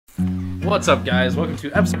What's up, guys? Welcome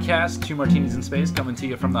to episode cast 2 Martinis in Space, coming to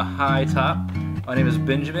you from the high top. My name is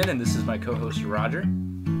Benjamin, and this is my co-host Roger.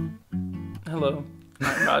 Hello,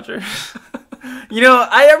 I'm Roger. You know,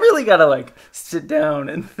 I really gotta sit down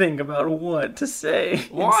and think about what to say.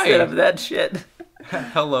 Why? Instead of that shit.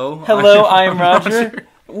 Hello, I'm Roger.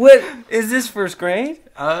 What is this, first grade?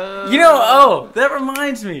 That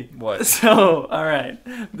reminds me. What? So, all right,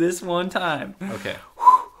 this one time. Okay.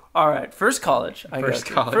 All right, first college.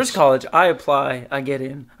 First college. I apply. I get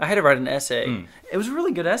in. I had to write an essay. It was a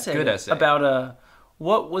really good essay. Good essay. About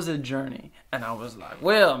what was a journey, and I was like,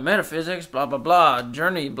 well, metaphysics, blah blah blah,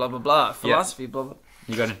 journey, blah blah blah, philosophy, blah blah.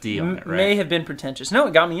 You got a D on it, right? May have been pretentious. No,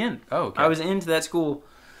 it got me in. Oh, okay. I was into that school.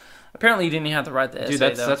 Apparently, you didn't even have to write the essay. Dude,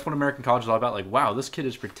 that's what American college is all about. Like, wow, this kid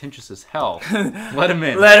is pretentious as hell. Let him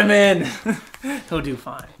in. Let him in. He'll do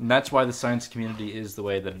fine. And that's why the science community is the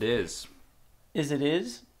way that it is. Is it?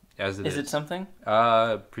 As it is. Is it something?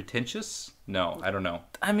 Pretentious? No, I don't know.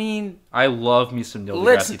 I mean, I love me some Neil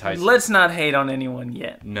deGrasse Tyson. Let's not hate on anyone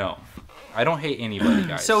yet. No. I don't hate anybody,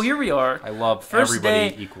 guys. So here we are. I love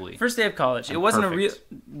everybody equally. First day of college. It wasn't perfect.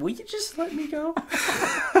 Will you just let me go?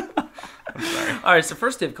 I'm sorry. All right, so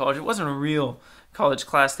first day of college. It wasn't a real college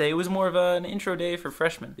class day. It was more of an intro day for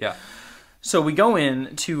freshmen. Yeah. So we go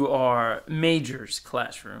in to our majors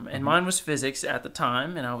classroom, and mine was physics at the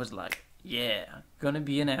time, and I was like, yeah, gonna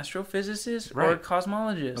be an astrophysicist or a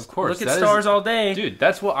cosmologist. Of course. Look at stars all day. Dude,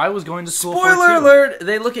 that's what I was going to school for, Spoiler alert,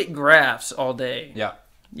 they look at graphs all day. Yeah.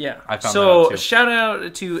 Yeah. I found that out too. Shout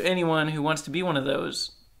out to anyone who wants to be one of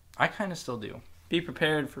those. I kind of still do. Be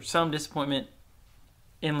prepared for some disappointment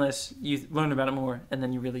unless you learn about it more and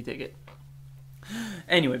then you really dig it.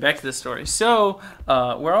 Anyway, back to the story. So,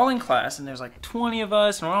 we're all in class, and there's 20 of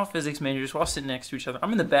us, and we're all physics majors. We're all sitting next to each other.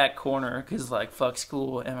 I'm in the back corner, because, fuck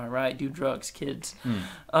school, am I right? Do drugs, kids.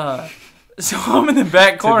 So I'm in the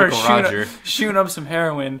back corner shooting up some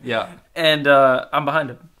heroin. Yeah. And I'm behind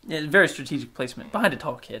him. Yeah, very strategic placement. Behind a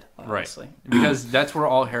tall kid, obviously. Right. Because that's where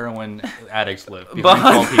all heroin addicts live. Behind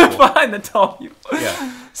tall people. Behind the tall people.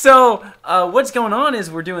 Yeah. So what's going on is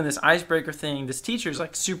we're doing this icebreaker thing. This teacher's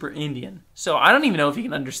super Indian. So I don't even know if he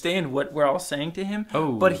can understand what we're all saying to him.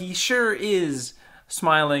 Oh. But he sure is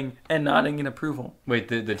smiling and nodding in approval. Wait,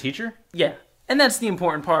 the teacher? Yeah. And that's the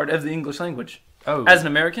important part of the English language. Oh. As an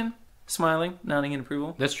American, smiling, nodding in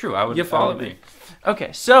approval. That's true. You follow me.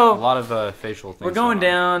 Okay, so a lot of facial things. We're going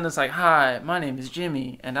down. It's hi, my name is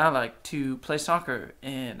Jimmy, and I like to play soccer,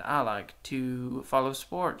 and I like to follow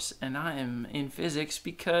sports, and I am in physics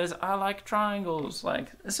because I like triangles,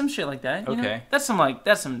 some shit like that. You know? That's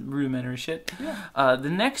some rudimentary shit. Yeah. The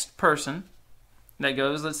next person that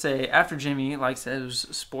goes, let's say after Jimmy likes those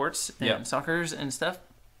sports and soccers and stuff,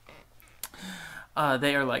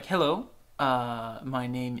 they are hello, my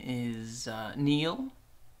name is Neil.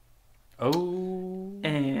 Oh.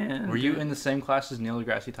 And were you in the same class as Neil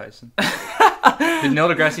deGrasse Tyson? Did Neil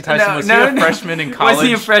deGrasse Tyson, was he a freshman in college? Was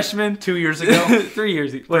he a freshman? 2 years ago? 3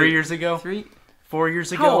 years ago. 3 years ago? 4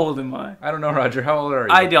 years ago? How old am I? I don't know, Roger. How old are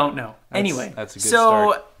you? I don't know. Anyway. That's a good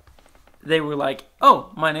start. So they were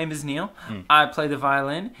oh, my name is Neil. I play the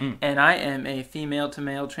violin, and I am a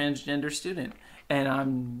female-to-male transgender student.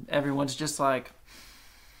 And everyone's just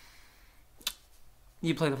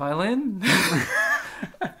you play the violin?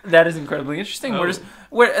 That is incredibly interesting.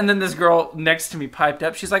 Oh. And then this girl next to me piped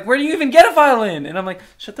up. She's like, where do you even get a violin? And I'm like,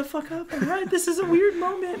 shut the fuck up. All right, this is a weird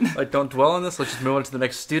moment. Don't dwell on this. Let's just move on to the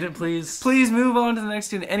next student, please. Please move on to the next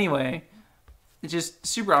student. Anyway, it's just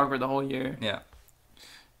super awkward the whole year. Yeah.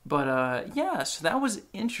 But, so that was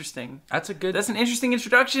interesting. That's an interesting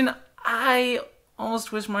introduction. I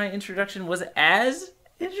almost wish my introduction was as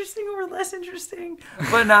interesting or less interesting,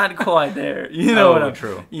 but not quite there. You know what I'm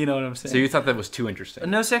saying. So you thought that was too interesting?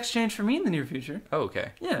 No sex change for me in the near future. Oh,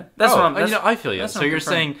 okay. Yeah, that's what I'm. I feel you. So you're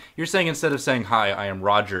saying instead of saying hi, I am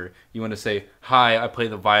Roger, you want to say hi, I play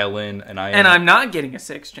the violin, and I'm not getting a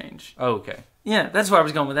sex change. Oh, okay. Yeah, that's where I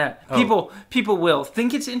was going with that. Oh. People will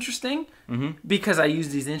think it's interesting because I use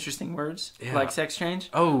these interesting words like sex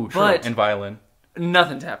change. Oh, true. And violin.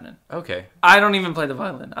 Nothing's happening. Okay. I don't even play the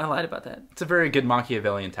violin. I lied about that. It's a very good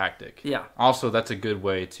Machiavellian tactic. Yeah. Also, that's a good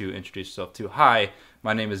way to introduce yourself to. Hi,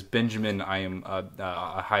 my name is Benjamin. I am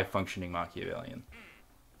a high-functioning Machiavellian.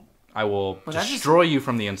 I will destroy you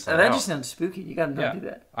from the inside out. That just sounds spooky. You gotta not do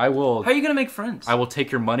that. I will. How are you gonna make friends? I will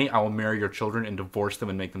take your money. I will marry your children and divorce them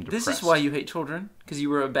and make them depressed. This is why you hate children, because you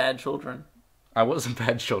were a bad children. I wasn't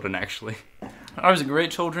bad children, actually. I was a great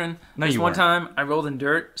children. No, you one weren't. time, I rolled in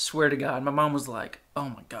dirt. Swear to God, my mom was like, "Oh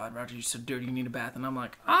my God, Roger, you're so dirty. You need a bath." And I'm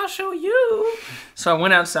like, "I'll show you." So I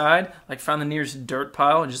went outside, found the nearest dirt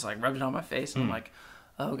pile, and just rubbed it on my face. And I'm like,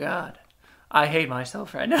 "Oh God, I hate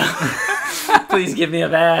myself right now. Please give me a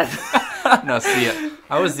bath. No, see,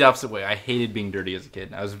 I was the opposite way. I hated being dirty as a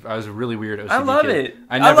kid. I was really weird. I love it.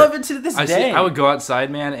 I love it to this day. I would go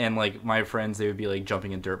outside, man, and like my friends, they would be like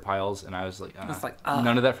jumping in dirt piles, and I was like,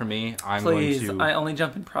 none of that for me. I only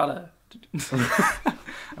jump in Prada.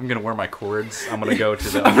 I'm gonna wear my cords. I'm gonna go to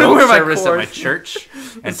the adult service at my church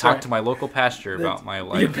and talk to my local pastor about my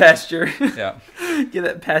life. Your pasture. Yeah. Get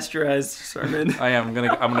that pasteurized sermon. I am. I'm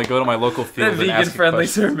gonna go to my local field and ask vegan-friendly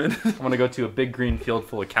sermon. I'm gonna go to a big green field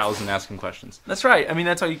full of cows and ask them questions. That's right. I mean,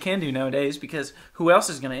 that's all you can do nowadays because who else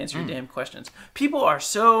is gonna answer your damn questions? People are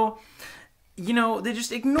so, they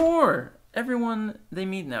just ignore everyone they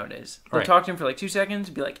meet nowadays. They'll talk to him for like 2 seconds,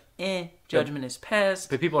 be like, judgment is passed.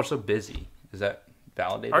 But people are so busy. Is that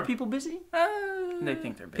validated? Are people busy? They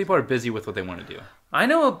think they're busy. People are busy with what they want to do. I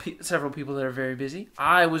know several people that are very busy.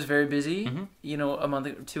 I was very busy, a month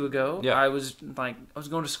or two ago. Yeah. I was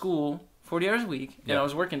going to school 40 hours a week, and I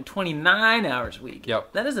was working 29 hours a week.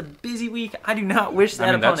 Yep. That is a busy week. I do not wish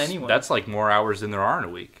that upon anyone. That's like more hours than there are in a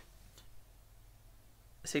week.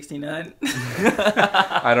 69?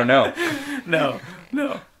 I don't know. No.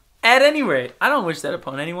 At any rate, I don't wish that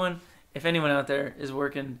upon anyone. If anyone out there is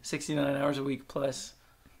working 69 hours a week plus,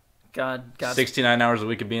 God. 69 hours a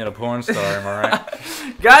week of being a porn star, am I right?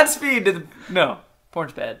 Godspeed to the... No,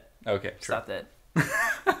 porn's bad. Okay, Stop that.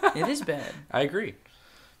 It is bad. I agree.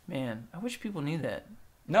 Man, I wish people knew that.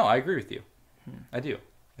 No, I agree with you. I do.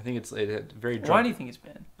 I think it's very drunk. Why do you think it's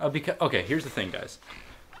bad? Okay, here's the thing, guys.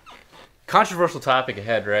 Controversial topic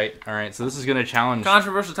ahead, right? All right, so this is going to challenge...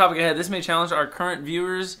 Controversial topic ahead. This may challenge our current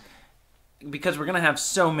viewers because we're going to have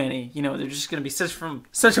so many. They're just going to be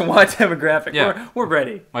such a wide demographic. Yeah. We're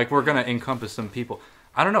ready. Like, we're going to encompass some people.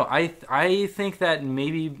 I don't know. I think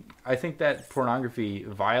that pornography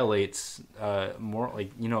violates more,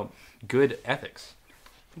 like, good ethics.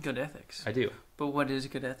 Good ethics? I do. But what is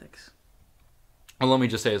good ethics? Well, let me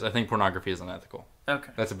just say this. I think pornography is unethical.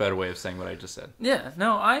 Okay. That's a better way of saying what I just said. Yeah,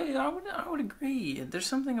 no, I would agree. There's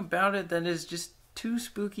something about it that is just too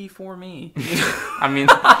spooky for me. I mean,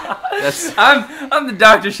 that's... I'm the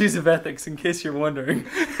Dr. Seuss of ethics, in case you're wondering.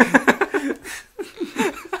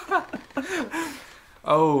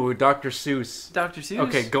 Oh, Dr. Seuss. Dr. Seuss?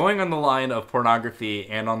 Okay, going on the line of pornography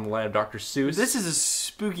and on the line of Dr. Seuss. This is a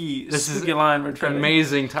spooky line we're trying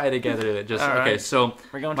amazing tie together. That just right. Okay, so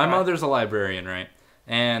my mother's a librarian, right?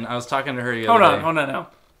 And I was talking to her the other day. Hold on now.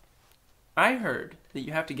 I heard that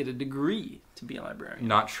you have to get a degree to be a librarian.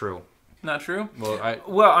 Not true. Not true?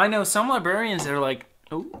 Well, I know some librarians that are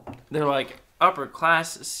they're like upper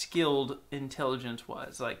class skilled intelligence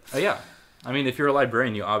wise. Like, oh yeah. I mean, if you're a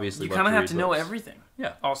librarian, you obviously kind of have to know everything.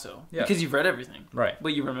 Yeah. Also, yeah. Because you've read everything. Right.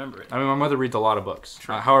 But you remember it. I mean, my mother reads a lot of books.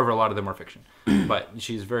 However, a lot of them are fiction. But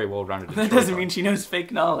she's very well rounded. That doesn't mean she knows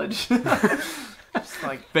fake knowledge. Just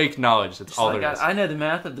like fake knowledge. That's all there is. I know the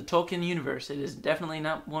math of the Tolkien universe. It is definitely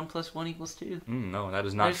not 1 + 1 = 2. No, that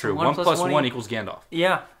is not true. 1 + 1 equals Gandalf.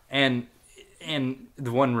 Yeah. And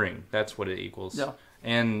the One Ring. That's what it equals. Yeah.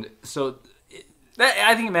 And so...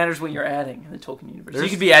 I think it matters what you're adding in the Tolkien universe. You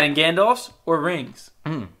could be adding Gandalfs or rings.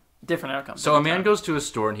 Different outcomes. So a man goes to a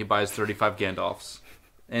store and he buys 35 Gandalfs.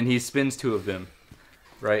 And he spins 2 of them.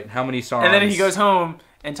 Right? How many Saurons... And then he goes home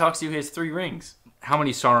and talks to his 3 rings. How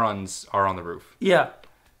many Saurons are on the roof? Yeah.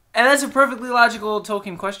 And that's a perfectly logical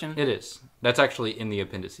Tolkien question. It is. That's actually in the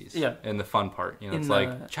appendices. Yeah. In the fun part. It's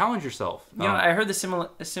like, challenge yourself. I heard the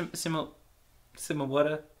Similarity.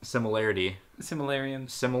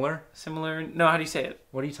 Similar? No, how do you say it?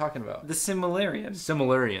 What are you talking about? The Similarian.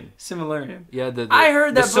 Yeah, I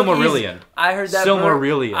heard that the book Silmarillion. I heard that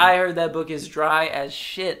Silmarillion. I heard that book is dry as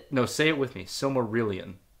shit. No, say it with me.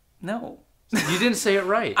 Silmarillion. No. You didn't say it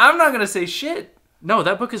right. I'm not going to say shit. No,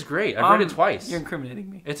 that book is great. I've read it twice. You're incriminating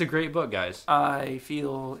me. It's a great book, guys. I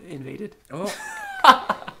feel invaded. Oh.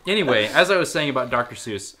 Anyway, as I was saying about Dr.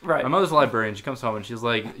 Seuss, right. My mother's a librarian. She comes home and she's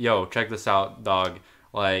like, yo, check this out, dog.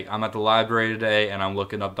 Like, I'm at the library today and I'm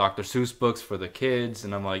looking up Dr. Seuss books for the kids.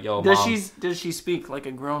 And I'm like, yo, Mom. Does she speak like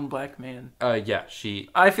a grown black man? Yeah,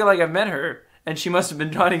 I feel like I've met her and she must have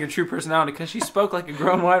been hiding her true personality because she spoke like a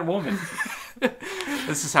grown white woman.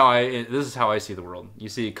 This is how I see the world. You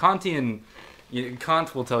see, Kant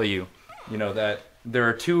will tell you, that there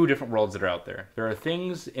are 2 different worlds that are out there. There are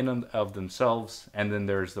things in and of themselves, and then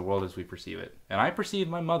there's the world as we perceive it. And I perceive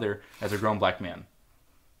my mother as a grown black man.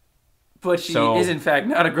 But she is, in fact,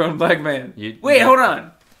 not a grown black man. Wait, hold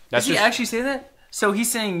on. Does he actually say that? So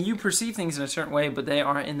he's saying you perceive things in a certain way, but they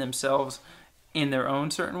aren't in themselves in their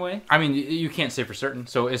own certain way? I mean, you can't say for certain.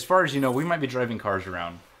 So as far as you know, we might be driving cars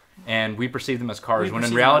around, and we perceive them as cars, when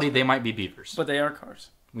in reality, they might be beavers. But they are cars.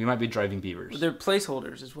 We might be driving beavers. They're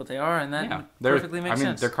placeholders, is what they are, and that they're, perfectly makes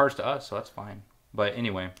sense. They're cars to us, so that's fine. But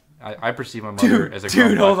anyway, I perceive my mother as a grown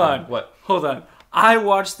dude. Hold on. What? Hold on. I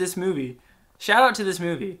watched this movie. Shout out to this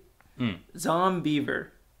movie, Zombiever.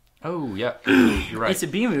 Oh yeah, you're right. It's a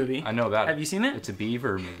B movie. I know about it. Have you seen it? It's a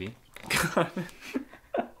beaver movie.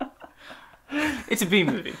 It's a B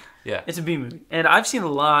movie. Yeah, it's a B movie, and I've seen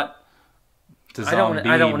a lot. It's a zombie movie.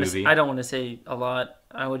 I don't want to say a lot.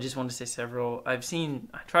 I would just want to say several. I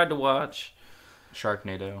tried to watch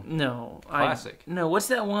Sharknado. No, classic. No, what's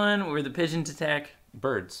that one where the pigeons attack?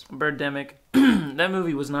 Birds. Birdemic. That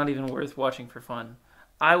movie was not even worth watching for fun.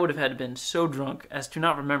 I would have had been so drunk as to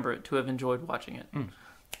not remember it to have enjoyed watching it.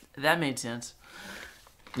 That made sense.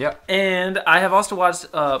 Yeah. And I have also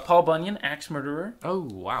watched Paul Bunyan, Axe Murderer. Oh,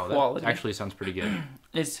 wow. That actually sounds pretty good.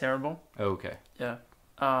 It's terrible. Okay. Yeah.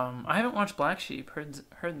 I haven't watched Black Sheep. Heard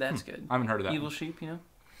that's good. I haven't heard of that. Evil Sheep, you know?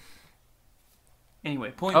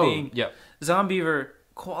 Anyway, point being, Zombiever,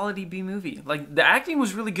 quality B movie. Like, the acting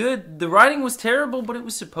was really good. The writing was terrible, but it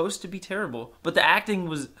was supposed to be terrible. But the acting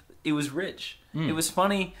was rich. It was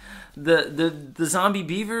funny. The zombie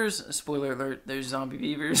beavers, spoiler alert, there's zombie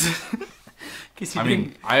beavers.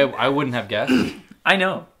 I wouldn't have guessed. I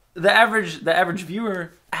know. The average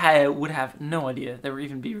viewer would have no idea there were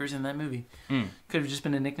even beavers in that movie. Could have just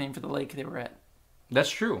been a nickname for the lake they were at.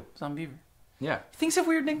 That's true. Zombie beaver. Yeah. Things have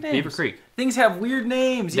weird nicknames. Beaver Creek. Things have weird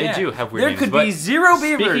names. They do have weird names. There could be 0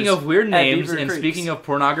 beavers. Speaking of weird names and speaking of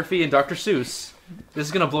pornography and Dr. Seuss, this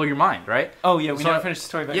is going to blow your mind, right? Oh, yeah. We never finished the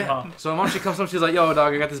story about your mom. So mom, she comes home, she's like, yo,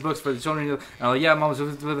 dog, I got these books for the children. And I'm like, yeah, mom.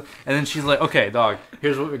 And then she's like, okay, dog,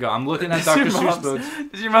 here's what we got. I'm looking at Dr. Seuss books.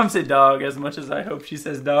 Does your mom say dog as much as I hope she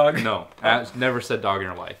says dog? No. I've never said dog in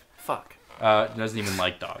her life. Fuck. Doesn't even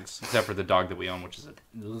like dogs, except for the dog that we own, which is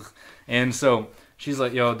ugh. And so she's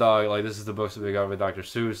like, yo, dog, like, this is the books that we got with Dr.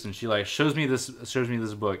 Seuss. And she, like, shows me this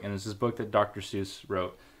book. And it's this book that Dr. Seuss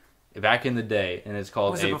wrote back in the day. And it's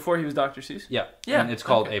called... Was it before he was Dr. Seuss? Yeah. Yeah. And it's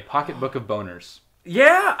called A Pocket Book of Boners.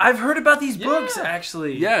 Yeah, I've heard about these books,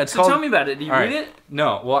 actually. Yeah, so tell me about it. Did you read it?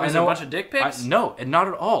 No. Well, was it a bunch of dick pics? No, and not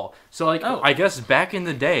at all. So, like, I guess back in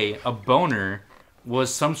the day, a boner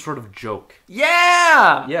was some sort of joke.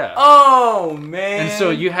 Yeah! Yeah. Oh, man. And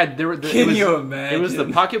so you had... Can you imagine? It was the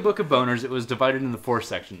Pocket Book of Boners. It was divided into 4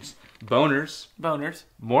 sections. Boners. Boners.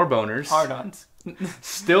 More boners. Hard-ons.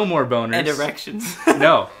 Still more boners. And erections.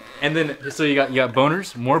 No. And then, so you got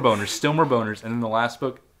boners, more boners, still more boners, and then the last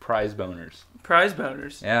book, prize boners. Prize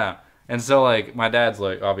boners. Yeah. And so, like, my dad's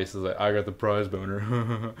like, obviously, like, I got the prize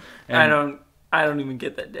boner. I don't even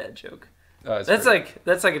get that dad joke. That's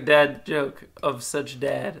like a dad joke of such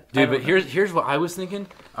dad. Dude, but here's what I was thinking.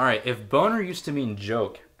 All right, if boner used to mean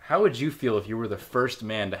joke, how would you feel if you were the first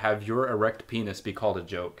man to have your erect penis be called a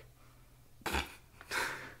joke?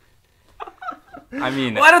 I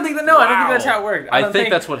mean, well, I don't think that. No, wow. I don't think that's how it worked. I think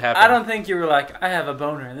that's what happened. I don't think you were like, I have a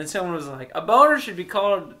boner, and then someone was like, a boner should be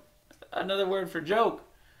called another word for joke.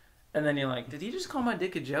 And then you're like, did he just call my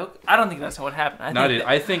dick a joke? I don't think that's what happened.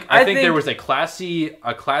 I think there was a classy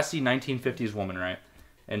 1950s woman, right?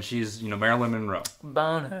 And she's, Marilyn Monroe.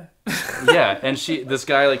 Boner. Yeah, and this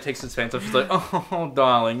guy like takes his pants off. She's like, oh,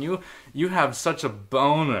 darling, you have such a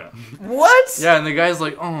boner. What? Yeah, and the guy's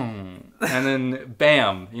like, oh, and then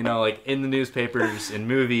bam, like in the newspapers, in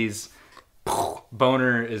movies,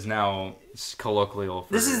 boner is now colloquial.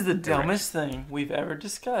 This is the dumbest thing we've ever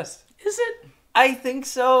discussed. Is it? I think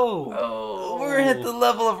so. Oh. We're at the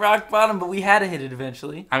level of rock bottom, but we had to hit it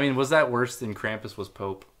eventually. I mean, was that worse than Krampus was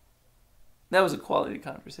Pope? That was a quality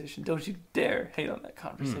conversation. Don't you dare hate on that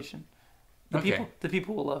conversation. The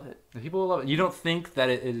people will love it. The people will love it. You don't think that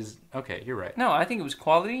it is... Okay, you're right. No, I think it was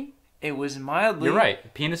quality. It was mildly... You're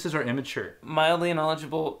right. Penises are immature. Mildly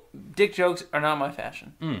knowledgeable. Dick jokes are not my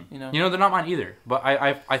fashion. They're not mine either. But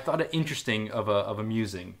I thought it interesting of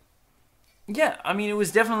amusing. Yeah, I mean, it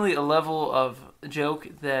was definitely a level of joke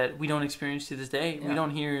that we don't experience to this day. Yeah. We don't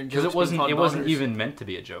hear jokes because it wasn't even meant to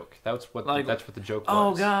be a joke. That's what the joke was.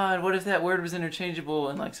 Oh God, what if that word was interchangeable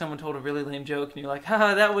and like someone told a really lame joke and you're like,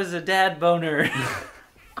 haha, that was a dad boner.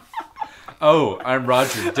 Oh, I'm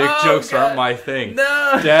Roger. Dick jokes aren't my thing.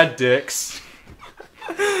 No, dad dicks.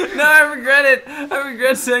 No, I regret it. I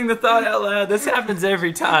regret saying the thought out loud. This happens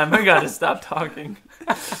every time. I gotta stop talking.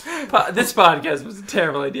 This podcast was a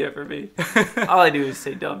terrible idea for me. All I do is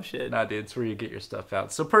say dumb shit. Nah, dude, it's where you get your stuff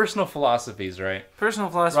out. So personal philosophies, right? Personal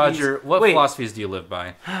philosophies. Roger, what philosophies do you live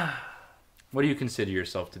by? What do you consider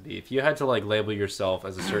yourself to be? If you had to like label yourself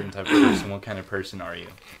as a certain type of person, what kind of person are you?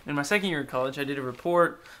 In my second year of college, I did a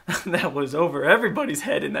report that was over everybody's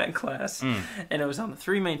head in that class, and it was on the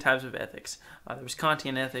three main types of ethics. There was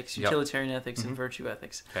Kantian ethics, utilitarian ethics, and virtue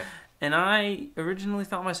ethics. Okay. And I originally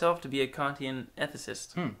thought myself to be a Kantian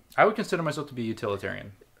ethicist. I would consider myself to be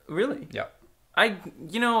utilitarian. Really? Yeah.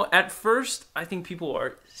 At first, I think people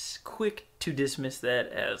are quick to dismiss that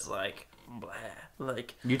as like, blah.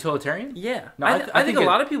 Like utilitarian? Yeah. No, I think a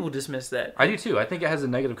lot of people dismiss that. I do too. I think it has a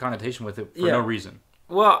negative connotation with it for no reason.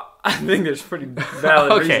 Well, I think there's pretty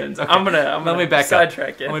valid reasons. Okay. I'm gonna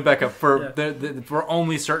sidetrack you. Let me back up. For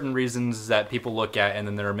only certain reasons that people look at, and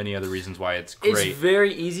then there are many other reasons why it's great. It's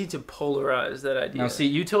very easy to polarize that idea. Now, see,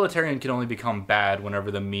 utilitarian can only become bad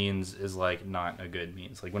whenever the means is like not a good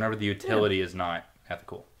means. Like whenever the utility is not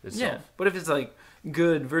ethical itself. Yeah, but if it's like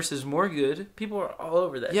good versus more good, people are all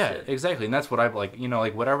over that shit. Yeah, exactly. And that's what I've like,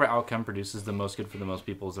 like whatever outcome produces the most good for the most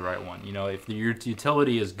people is the right one. If your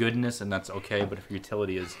utility is goodness, and that's okay, but if your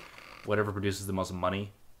utility is whatever produces the most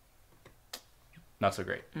money, not so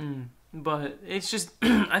great. But it's just,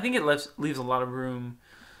 I think it leaves a lot of room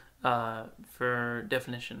for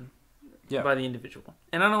definition by the individual.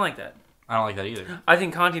 And I don't like that. I don't like that either. I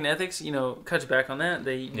think Kantian ethics, cuts back on that.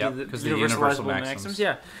 They do the universalizable maxims.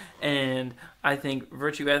 Yeah. And I think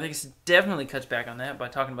virtue ethics definitely cuts back on that by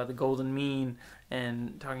talking about the golden mean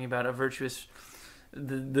and talking about a virtuous,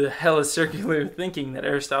 the hellish circular thinking that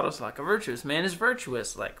Aristotle's like, a virtuous man is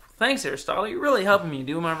virtuous. Like, thanks, Aristotle. You're really helping me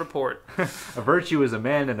do my report. A virtue is a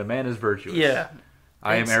man and a man is virtuous. Yeah.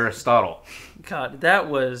 I am Aristotle. God, that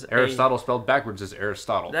was Aristotle spelled backwards is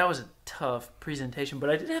Aristotle. That was a tough presentation, but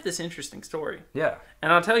I did have this interesting story. Yeah.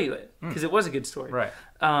 And I'll tell you it, because it was a good story. Right.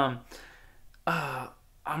 I'm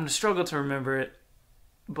going to struggle to remember it,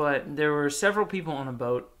 but there were several people on a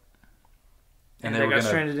boat, and they got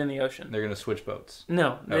stranded in the ocean. They're going to switch boats.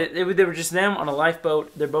 No. Oh. They were just them on a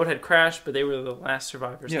lifeboat. Their boat had crashed, but they were the last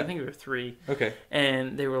survivors. Yeah. I think there were 3. Okay.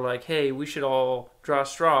 And they were like, hey, we should all draw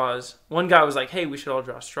straws. One guy was like, hey, we should all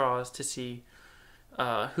draw straws to see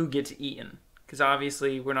who gets eaten. Because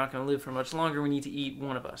obviously we're not going to live for much longer. We need to eat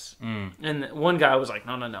one of us. And one guy was like,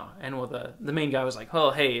 no. And the main guy was like, well,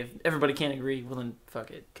 hey, if everybody can't agree, well then fuck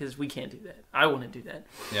it. Because we can't do that. I want to do that.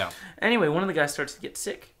 Yeah. Anyway, one of the guys starts to get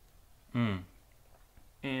sick.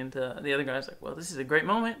 And the other guy's like, well, this is a great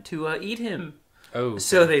moment to eat him. Oh. Okay.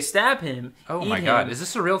 So they stab him. Oh my God. Is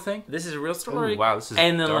this a real thing? This is a real story. Ooh, wow, this is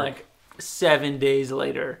And then dark. like 7 days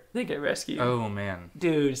later, they get rescued. Oh man.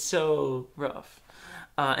 Dude, so rough.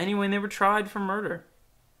 Anyway, they were tried for murder.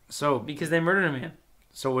 So because they murdered a man.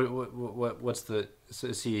 So what's the? So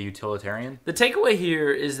is he a utilitarian? The takeaway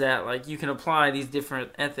here is that like you can apply these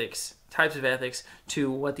different types of ethics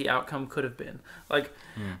to what the outcome could have been. Like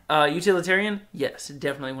utilitarian, yes,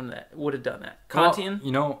 definitely would have done that. Kantian,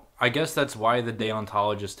 well, I guess that's why the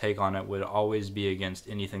deontologist take on it would always be against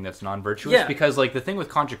anything that's non-virtuous. Because like the thing with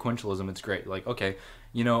consequentialism, it's great. Like okay,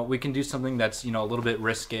 we can do something that's a little bit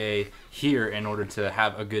risque here in order to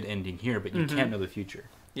have a good ending here, but you can't know the future.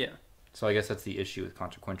 Yeah. So I guess that's the issue with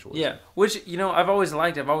consequentialism. Yeah, which, I've always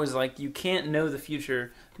liked you can't know the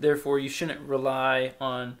future, therefore you shouldn't rely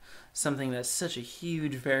on something that's such a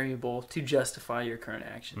huge variable to justify your current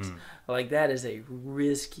actions. Like, that is a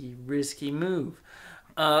risky move.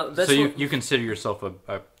 So you consider yourself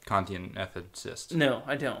a Kantian ethicist? No,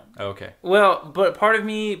 I don't. Oh, okay. Well, but part of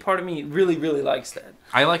me really, really likes that.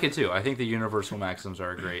 I like it too. I think the universal maxims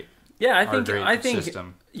are great. Yeah, I think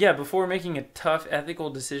system. Yeah, before making a tough ethical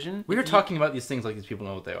decision. We were talking about these things like these people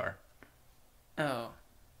know what they are. Oh,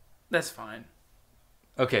 that's fine.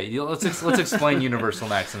 Okay, let's explain universal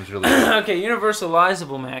maxims really quick. Okay,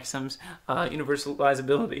 universalizable maxims.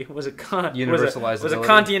 Universalizability was a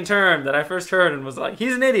Kantian term that I first heard and was like,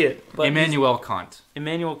 he's an idiot. But Immanuel Kant.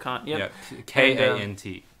 Immanuel Kant. Yep. Yeah.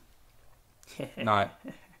 K-A-N-T. Not.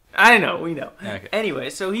 I know. We know. Okay. Anyway,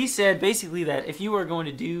 so he said basically that if you are going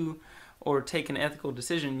to do or take an ethical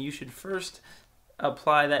decision, you should first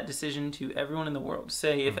apply that decision to everyone in the world.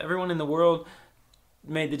 Say, if everyone in the world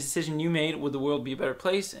made the decision you made, would the world be a better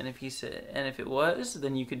place? And if it was,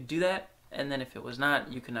 then you could do that. And then if it was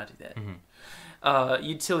not, you could not do that.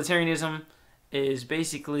 Utilitarianism is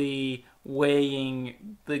basically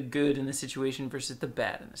weighing the good in the situation versus the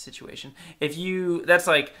bad in the situation. That's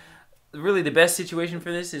like really the best situation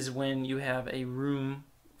for this is when you have a room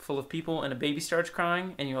full of people and a baby starts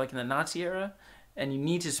crying and you're like in the Nazi era and you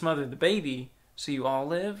need to smother the baby so you all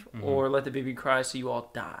live or let the baby cry so you all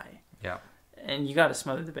die. Yeah. And you got to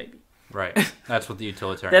smother the baby. Right. That's what the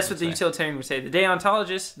utilitarian That's what the utilitarian would say. The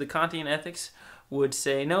deontologists, the Kantian ethics, would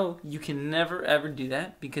say, no, you can never ever do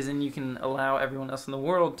that, because then you can allow everyone else in the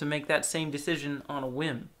world to make that same decision on a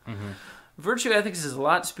whim. Mm-hmm. Virtue ethics is a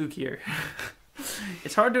lot spookier.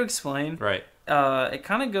 It's hard to explain. Right. It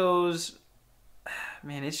kind of goes...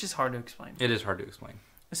 Man, it's just hard to explain. It is hard to explain.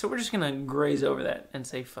 So we're just going to graze over that and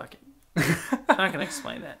say, fuck it. I'm not going to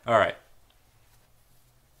explain that. All right.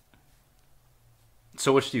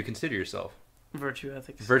 So which do you consider yourself? Virtue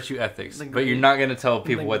ethics. Virtue ethics. But you're not going to tell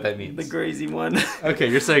people what that means. The crazy one. Okay,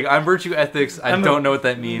 you're saying, I'm virtue ethics. I don't know what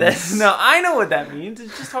that means. No, I know what that means.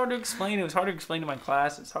 It's just hard to explain. It was hard to explain to my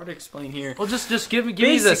class. It's hard to explain here. Well, just give me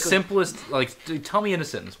the simplest, like, tell me in a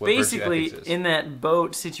sentence what virtue ethics is. In that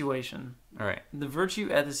boat situation, all right, the virtue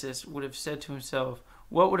ethicist would have said to himself,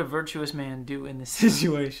 what would a virtuous man do in this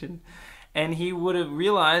situation? And he would have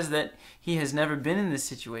realized that he has never been in this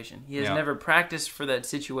situation. He has never practiced for that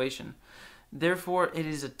situation. Therefore, it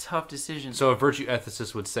is a tough decision. So a virtue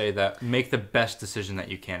ethicist would say that make the best decision that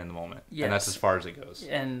you can in the moment. Yes. And that's as far as it goes.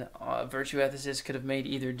 And a virtue ethicist could have made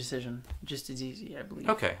either decision just as easy, I believe.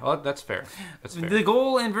 Okay, well, that's fair. That's fair. The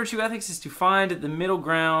goal in virtue ethics is to find the middle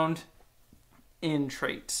ground in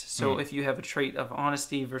traits. So if you have a trait of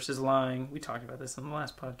honesty versus lying, we talked about this on the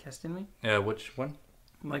last podcast, didn't we? Which one?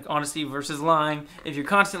 Like honesty versus lying. If you're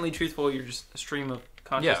constantly truthful, you're just a stream of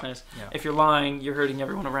consciousness. Yeah. If you're lying, you're hurting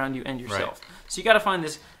everyone around you and yourself. Right. So you got to find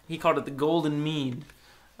this. He called it the golden mean.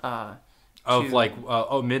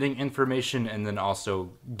 Omitting information and then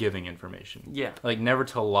also giving information. Yeah. Like never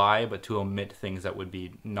to lie, but to omit things that would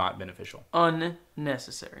be not beneficial.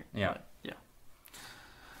 Unnecessary. Yeah. Yeah.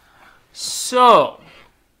 So,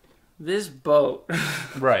 this boat.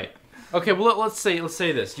 Right. Okay. Well, let's say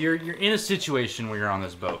this. You're in a situation where you're on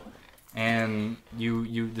this boat. And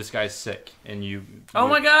this guy's sick, and you... Oh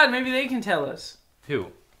my God, maybe they can tell us. Who?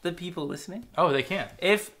 The people listening. Oh, they can.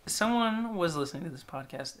 If someone was listening to this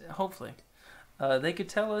podcast, hopefully, they could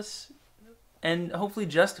tell us and hopefully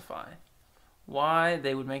justify why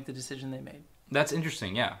they would make the decision they made. That's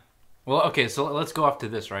interesting, yeah. Well, okay, so let's go off to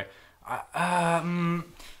this, right?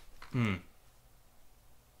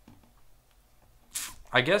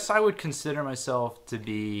 I guess I would consider myself to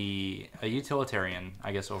be a utilitarian,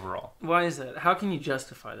 I guess, overall. Why is that? How can you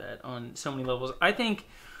justify that on so many levels? I think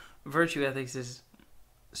virtue ethics is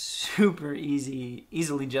super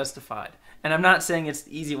easily justified. And I'm not saying it's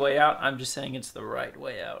the easy way out. I'm just saying it's the right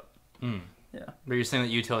way out. Yeah. But you're saying that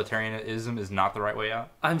utilitarianism is not the right way out?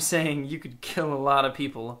 I'm saying you could kill a lot of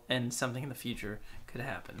people and something in the future could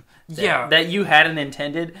happen. Yeah. That you hadn't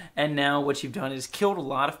intended, and now what you've done is killed a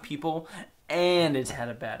lot of people and it's had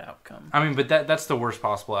a bad outcome. I mean, but that's the worst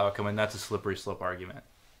possible outcome, and that's a slippery slope argument.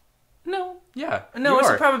 No. Yeah. No, it's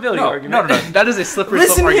a probability argument. No. That is a slippery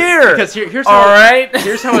slope argument. Listen here! Because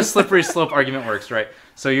here's how a slippery slope argument works, right?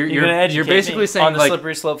 So you're basically saying on the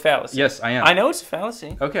slippery slope fallacy. Yes, I am. I know it's a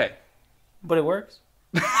fallacy. Okay. But it works.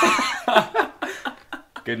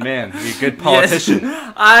 Good man. You're a good politician.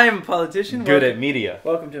 Yes, I'm a politician. Good at media.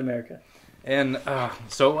 Welcome to America. And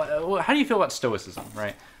so how do you feel about Stoicism,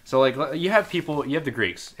 right? So, like, you have the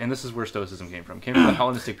Greeks, and this is where Stoicism came from. Came from the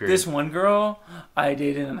Hellenistic period. This one girl I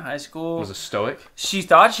dated in high school was a Stoic? She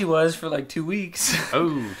thought she was for, like, 2 weeks.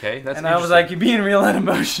 Oh, okay. That's And I was like, you're being real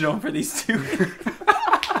unemotional for these 2 weeks.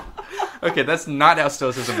 Okay, that's not how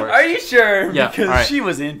Stoicism works. Are you sure? Yeah, because she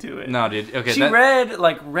was into it. No, dude. Okay, she read,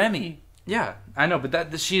 like, Remy. Yeah, I know,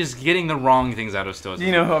 but she is getting the wrong things out of Stoicism. Do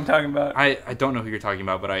you know who I'm talking about? I don't know who you're talking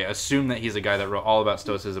about, but I assume that he's a guy that wrote all about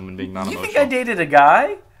Stoicism and being non-emotional. You think I dated a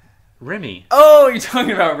guy? Remy. Oh, you're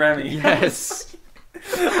talking about Remy. Yes.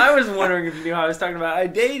 I was wondering if you knew how I was talking about. I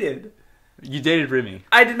dated. You dated Remy.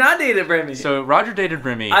 I did not date Remy. So Roger dated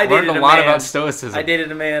Remy. I learned dated a lot about Stoicism. I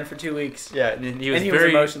dated a man for 2 weeks. Yeah, and he was very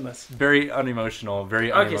emotionless. Very unemotional.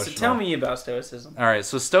 Very unemotional. Okay, so tell me about Stoicism. All right,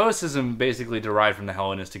 so Stoicism basically derived from the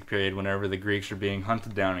Hellenistic period whenever the Greeks were being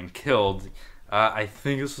hunted down and killed. I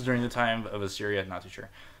think this was during the time of Assyria, not too sure.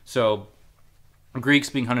 So Greeks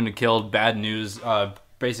being hunted and killed, bad news.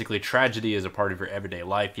 Basically, tragedy is a part of your everyday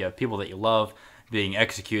life. You have people that you love being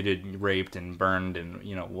executed, raped, and burned, and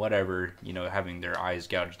whatever, having their eyes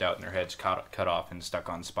gouged out and their heads cut off and stuck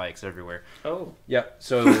on spikes everywhere. Oh. Yeah.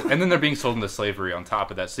 So, and then they're being sold into slavery on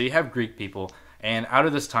top of that. So you have Greek people, and out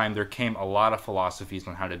of this time, there came a lot of philosophies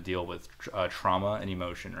on how to deal with trauma and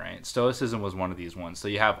emotion, right? Stoicism was one of these ones. So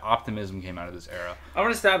you have optimism came out of this era. I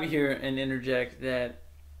want to stop you here and interject that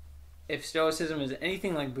if Stoicism is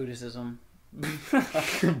anything like Buddhism.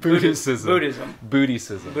 Buddhism.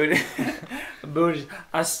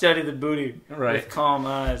 I study the Buddha with calm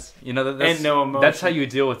eyes. And no emotion. That's how you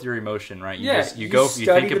deal with your emotion, right? You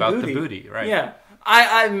think about the Buddha, right? Yeah.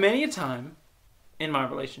 I many a time in my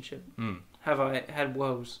relationship have I had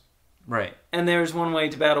woes. Right. And there's one way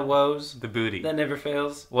to battle woes. The booty. That never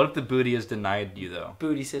fails. What if the booty is denied you, though?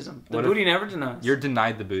 Bootycism. The What booty never denies. You're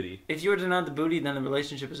denied the booty. If you're denied the booty, then the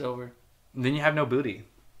relationship is over. Then you have no booty.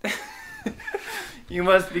 You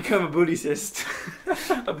must become a bootycist.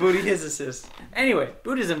 A bootyhysicist. Anyway,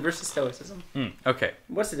 Buddhism versus Stoicism. Okay.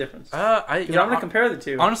 What's the difference? I'm going to compare the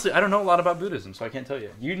two. Honestly, I don't know a lot about Buddhism, so I can't tell you.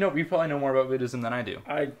 You probably know more about Buddhism than I do.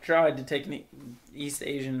 I tried to take an East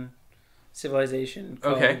Asian civilization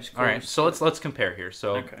Okay. course. All right. So let's compare here.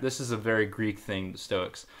 So Okay. this is a very Greek thing, the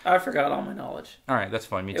Stoics. I forgot all my knowledge. All right, that's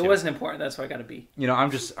fine. Me too. It wasn't important. That's why I got a B. You know, I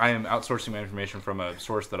am outsourcing my information from a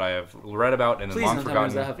source that I have read about and Please long don't tell me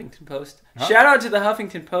it forgotten. was the Huffington Post. Huh? Shout out to the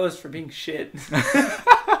Huffington Post for being shit.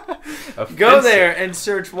 Offensive. Go there and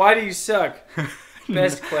search, why do you suck?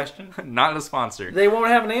 Best question. Not a sponsor. They won't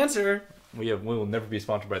have an answer. We will never be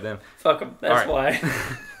sponsored by them. Fuck them. That's All right.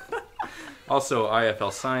 why. Also,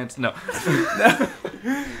 IFL Science. No.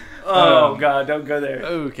 Oh, God, don't go there.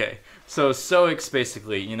 Okay. So Stoics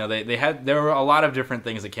basically, there were a lot of different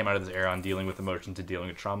things that came out of this era on dealing with emotions and dealing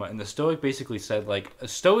with trauma. And the Stoic basically said, like,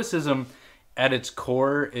 Stoicism at its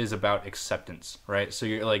core is about acceptance, right? So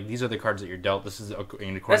you're like, these are the cards that you're dealt. This is in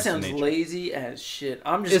accordance That to sounds nature. lazy as shit.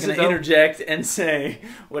 I'm just Is going it to though? interject and say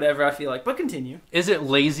whatever I feel like. But continue. Is it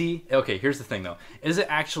lazy? Okay, here's the thing though. Is it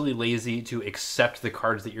actually lazy to accept the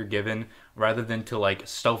cards that you're given rather than to like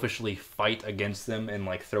selfishly fight against them and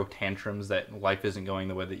like throw tantrums that life isn't going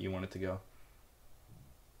the way that you want it to go?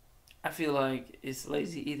 I feel like it's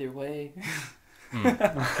lazy either way.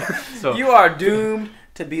 So You are doomed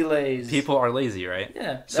to be lazy. people are lazy, right?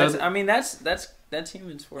 Yeah. So That's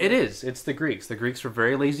humans for It you. is. It's the Greeks. The Greeks were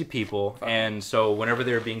very lazy people, and so whenever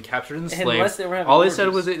they were being captured and enslaved, Unless they were having all they said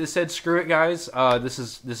orgies. was they said, "Screw it, guys. This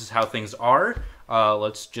is how things are.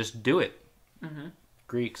 Let's just do it." Mm-hmm.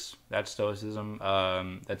 Greeks. That's Stoicism.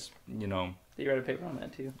 That's You wrote a paper on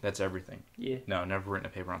that too. that's everything. Yeah. No, never written a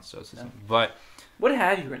paper on Stoicism. No. But What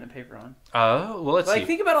have you written a paper on? well, let's see.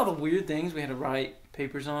 Think about all the weird things we had to write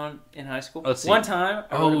papers on in high school. Let's see. One time.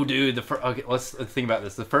 Oh, dude. Okay, let's think about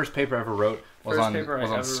this. The first paper I ever wrote was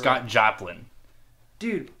on Scott Joplin.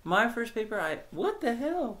 Dude, my first paper, what the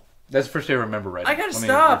hell? That's the first paper I remember writing. I gotta Let me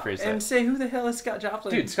stop rephrase and that. say, who the hell is Scott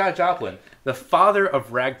Joplin? Dude, Scott Joplin, the father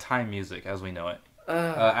of ragtime music as we know it.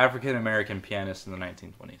 African American pianist in the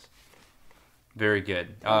 1920s. Very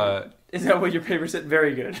good. Is that what your paper said?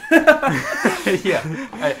 Very good.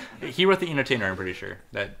 Yeah. He wrote The Entertainer, I'm pretty sure.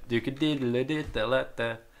 That do-ka-diddle-a-diddle-a-da. You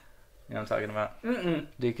know what I'm talking about? Mm-mm.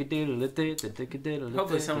 Do-ka-diddle-a-diddle-a-diddle-a-da.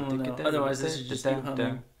 Hopefully someone will know. Otherwise, this is just you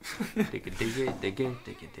humming.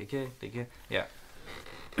 Yeah.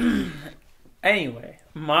 Anyway,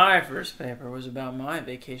 my first paper was about my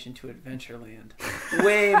vacation to Adventureland.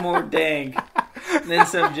 Way more dank than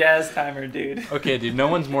some jazz timer dude. Okay, dude, no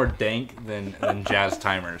one's more dank than jazz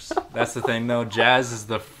timers. That's the thing, though. Jazz is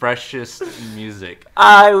the freshest music.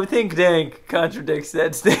 I think dank contradicts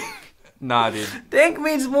that statement. Nah, dude. Dank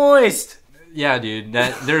means moist. Yeah, dude.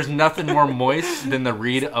 There's nothing more moist than the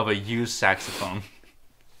reed of a used saxophone.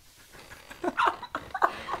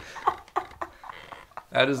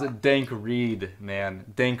 That is a dank reed, man.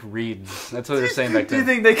 Dank reeds. That's what they're saying back Do you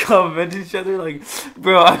then. think they compliment each other like,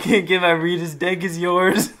 bro, I can't get my reed as dank as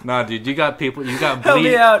yours? Nah, dude. You got people. You got Help bleed.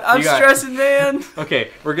 me out. I'm you got- stressing, man. Okay,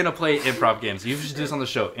 we're gonna play improv games. You should do this on the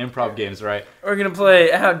show. Improv games, right? We're going to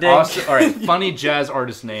play how dank. Also, all right. Funny jazz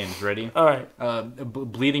artist names. Ready? All right.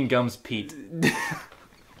 Bleeding Gums Pete.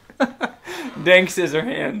 Dank scissor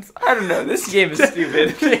hands. I don't know. This game is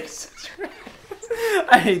stupid.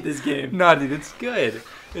 I hate this game. Nah, dude. It's good.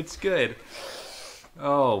 It's good.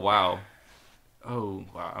 Oh wow. Oh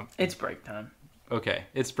wow. It's break time. Okay,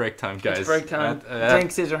 it's break time, guys. It's break time.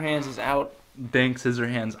 Dank scissor hands is out. Dank scissor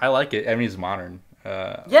hands. I like it. I mean, it's modern.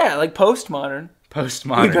 Yeah, like postmodern.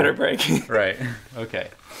 Postmodern. We better break. Right. Okay.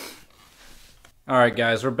 All right,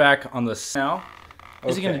 guys. We're back on the now.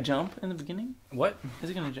 Is it Okay. going to jump in the beginning? What? Is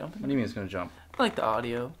it going to jump? What do you mean it's gonna jump? I like the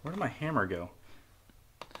audio. Where did my hammer go?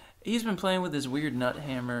 He's been playing with this weird nut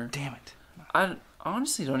hammer. Damn it. I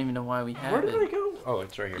honestly don't even know why we have Where did it. it go? Oh,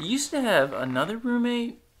 it's right here. I used to have another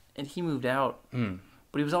roommate, and he moved out. Mm.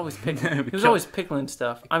 But he was always pickling. He was always pickling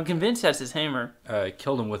stuff. I'm convinced that's his hammer.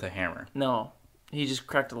 Killed him with a hammer. No, he just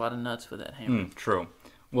cracked a lot of nuts with that hammer. True.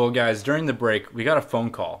 Well, guys, during the break, we got a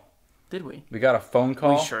phone call. Did we? We got a phone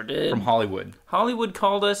call. We sure did. From Hollywood. Hollywood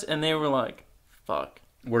called us, and they were like, "Fuck,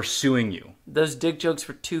 We're suing you. those dick jokes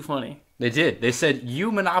were too funny. They did. They said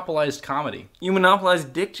you monopolized comedy. You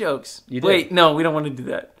monopolized dick jokes." You did. Wait, no, we don't want to do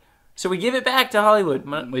that. So we give it back to Hollywood.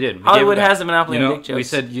 We did. We Hollywood gave it back. has a monopoly on dick jokes. We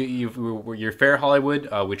said you're fair, Hollywood.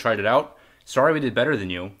 We tried it out. Sorry we did better than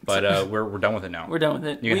you, but we're done with it now. We're done with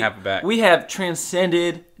it. You can have it back. We have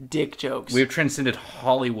transcended dick jokes. We've transcended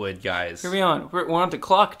Hollywood, guys. Here we are. We're on to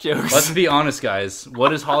clock jokes. Let's be honest, guys.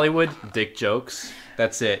 What is Hollywood? Dick jokes.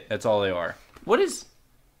 That's it. That's all they are. What is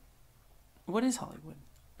Hollywood?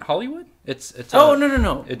 Hollywood? It's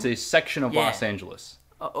no. It's a section of Los Angeles.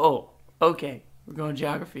 Okay. We're going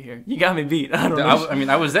geography here. You got me beat. I don't know. I mean,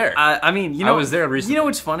 I was there. I mean, I was there recently. You know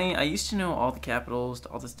what's funny? I used to know all the capitals,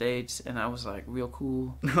 all the states, and I was like real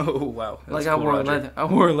cool. Oh wow! That's like cool, I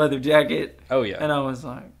wore a leather jacket. Oh yeah. And I was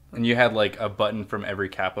like. And you had like a button from every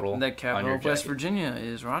capital. That capital of West Virginia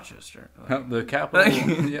is Rochester. The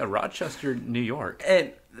capital, yeah, Rochester, New York.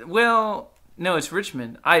 Well, no, it's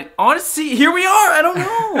Richmond. I honestly, here we are. I don't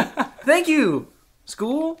know. Thank you.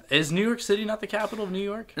 School? Is New York City not the capital of New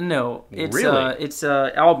York? No, it's really? It's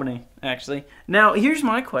Albany actually. Now here's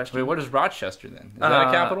my question. Wait, what is Rochester then? Is that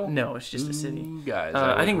a capital? No, it's just a city. Guys,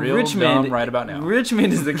 I think real Richmond dumb right about now.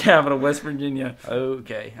 Richmond is the capital of West Virginia.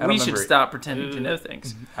 Okay, we should stop pretending to know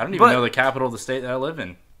things. I don't even know the capital of the state that I live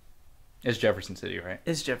in. It's Jefferson City, right?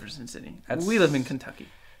 It's Jefferson City. We live in Kentucky.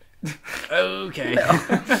 Okay.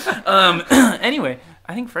 Anyway,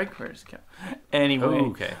 I think Frankfurt is the capital. Anyway,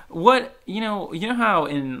 okay. What you know how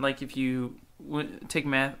in like if you take a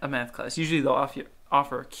math class, usually they'll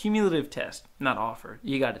offer a cumulative test. Not offer,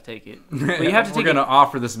 you got to take it. But you have to take. We're gonna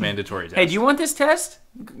offer this mandatory test. Hey, do you want this test?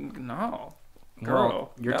 No, girl,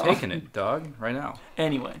 well, you're taking it, dog, right now.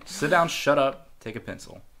 Anyway, sit down, shut up, take a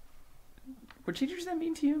pencil. Were teachers that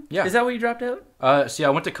mean to you? Yeah. Is that what you dropped out? See, I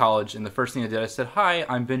went to college, and the first thing I did, I said, "Hi,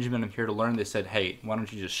 I'm Benjamin. I'm here to learn." They said, "Hey, why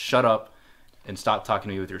don't you just shut up and stop talking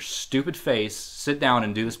to me with your stupid face? Sit down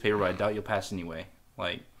and do this paper. But I doubt you'll pass anyway."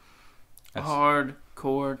 Like, that's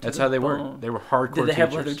hardcore. That's how they were. They were hardcore. Did they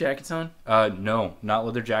have teachers. leather jackets on? No, not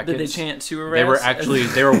leather jackets. Did they chant sewer rats? They were actually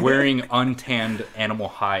they were wearing untanned animal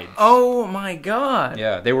hides. Oh my god!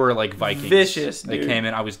 Yeah, they were like Vikings. Vicious. They dude. came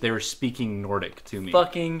in. They were speaking Nordic to me.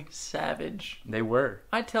 Fucking savage. They were.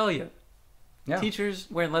 I tell you. Yeah. Teachers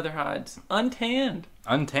wearing leather hides, untanned.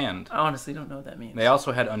 Untanned. I honestly don't know what that means. They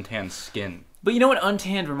also had untanned skin. But you know what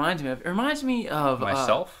untanned reminds me of? It reminds me of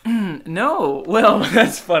myself. No, well,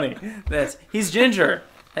 that's funny. He's ginger.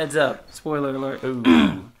 Heads up. Spoiler alert. Ooh.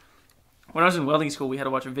 When I was in welding school, we had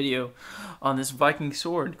to watch a video on this Viking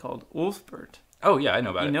sword called Ulfbert. Oh yeah, I know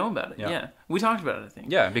about it. You know about it? Yeah. We talked about it, I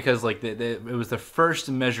think. Yeah, because like it was the first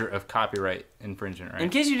measure of copyright infringement, right? In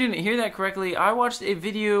case you didn't hear that correctly, I watched a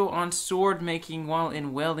video on sword making while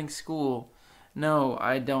in welding school. No,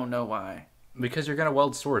 I don't know why. Because you're gonna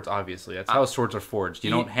weld swords, obviously. That's how swords are forged. You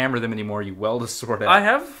don't hammer them anymore. You weld a sword out. I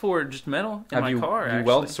have forged metal in my car. Have you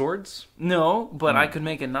weld swords? No, but I could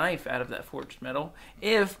make a knife out of that forged metal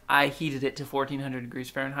if I heated it to 1400 degrees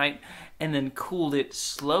Fahrenheit and then cooled it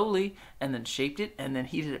slowly and then shaped it and then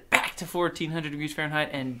heated it back to 1400 degrees Fahrenheit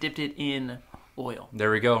and dipped it in oil.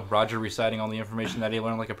 There we go. Roger reciting all the information that he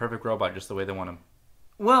learned like a perfect robot, just the way they want him.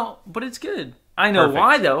 Well, but it's good. I know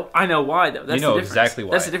why, though. That's you know the difference. Exactly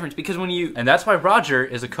why. That's the difference, because when you... And that's why Roger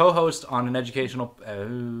is a co-host on an educational...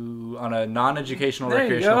 on a non-educational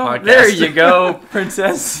recreational podcast. There you go,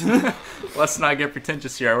 princess. Let's not get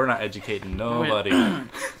pretentious here. We're not educating nobody.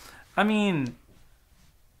 I mean...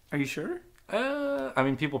 Are you sure? I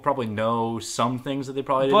mean, people probably know some things that they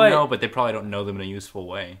probably didn't know, but they probably don't know them in a useful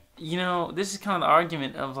way. You know, this is kind of the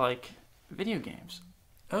argument of, like, video games.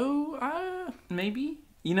 Maybe?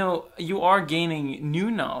 You know, you are gaining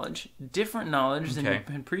new knowledge, different knowledge than you've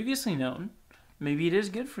been previously known. Maybe it is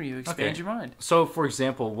good for you. Expand your mind. So, for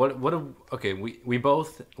example, we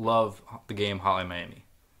both love the game Hotline Miami.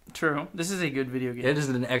 True. This is a good video game. It is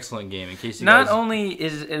an excellent game. In case you Not only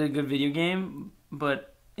is it a good video game,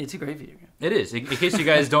 but it's a great video game. It is. In case you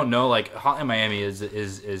guys don't know, like Hotline Miami is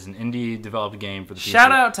an indie developed game for the PC.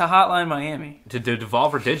 Shout out to Hotline Miami. To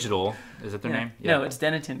Devolver Digital, is that their name? Yeah. No, it's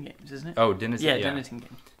Denton Games, isn't it? Oh, Denton. Yeah, Denton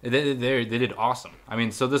Games. They did awesome. I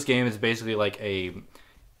mean, so this game is basically like a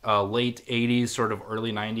late 80s, sort of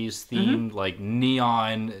early 90s themed, like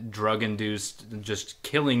neon, drug-induced, just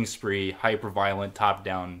killing spree, hyper-violent,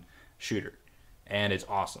 top-down shooter. And it's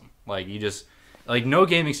awesome. Like, you just... Like, no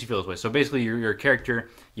game makes you feel this way. So basically, you're a character,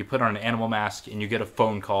 you put on an animal mask, and you get a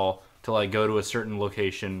phone call to, like, go to a certain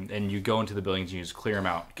location, and you go into the buildings, and you just clear them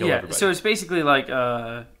out, kill everybody. So it's basically like,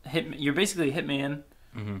 you're basically a hitman,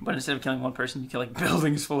 but instead of killing one person, you kill, like,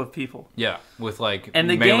 buildings full of people. Yeah, with, like, and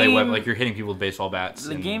melee weapon, like, you're hitting people with baseball bats.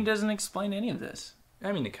 The game doesn't explain any of this.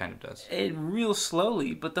 I mean, it kind of does. It real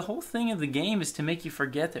slowly, but the whole thing of the game is to make you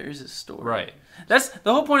forget there is a story. Right. That's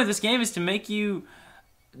the whole point of this game, is to make you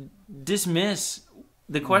dismiss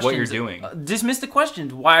the questions. what you're doing. Dismiss the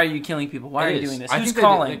questions. Why are you killing people? Why are you doing this? I Who's think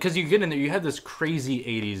calling? Because you get in there, you have this crazy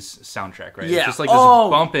 80s soundtrack, right? Yeah. It's just like this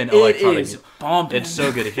bumping electronic. It is bumping. It's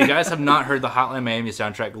so good. If you guys have not heard the Hotline Miami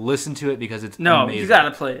soundtrack, listen to it because it's No, amazing. you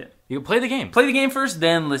gotta play it. You can play the game. Play the game first,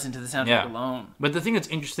 then listen to the soundtrack alone. But the thing that's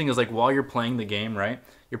interesting is like while you're playing the game, right?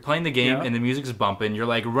 You're playing the game and the music's bumping. You're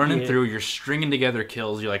like running through. You're stringing together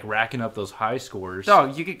kills. You're like racking up those high scores.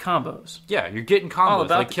 Dog, you get combos. Yeah, you're getting combos.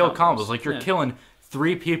 About Like the kill combos. combos. Like you're killing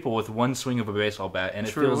 3 people with one swing of a baseball bat, and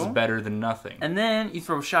it feels better than nothing. And then you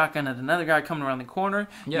throw a shotgun at another guy coming around the corner.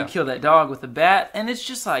 Yeah. You kill that dog with a bat, and it's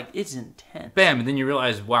just like, it's intense. Bam, and then you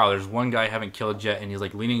realize, wow, there's one guy I haven't killed yet, and he's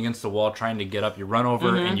like leaning against the wall trying to get up. You run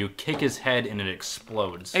over, and you kick his head, and it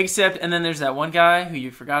explodes. And then there's that one guy who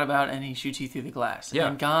you forgot about, and he shoots you through the glass. Yeah.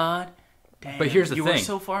 And God damn, but here's the you thing. were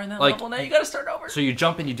so far in that Like, level, now you gotta start over. So you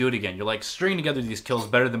jump and you do it again. You're like stringing together these kills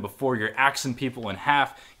better than before. You're axing people in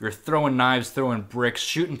half. You're throwing knives, throwing bricks,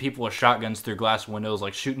 shooting people with shotguns through glass windows,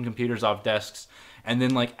 like shooting computers off desks. And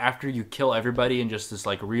then like after you kill everybody in just this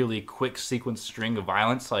like really quick sequence string of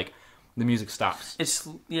violence, like the music stops. It The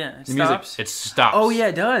stops. music, it stops. Oh yeah,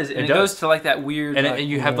 it does. And it goes to like that weird. And, like, and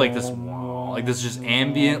you have like this just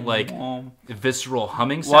ambient like visceral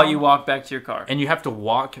humming sound while you walk back to your car. and you have to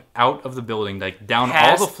walk out of the building, like down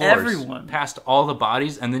Past all the floors, everyone. past all the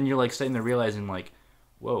bodies, and then you're like sitting there realizing like,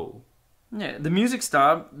 whoa. Yeah, the music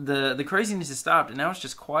stopped, the craziness has stopped, and now it's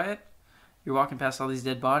just quiet. You're walking past all these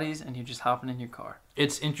dead bodies, and you're just hopping in your car.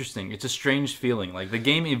 It's interesting. It's a strange feeling. Like the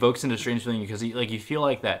game evokes into a strange feeling because you feel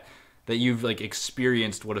like that you've like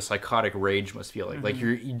experienced what a psychotic rage must feel like. Like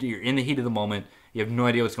you're in the heat of the moment. You have no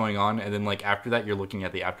idea what's going on, and then like after that, you're looking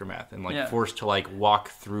at the aftermath and like forced to like walk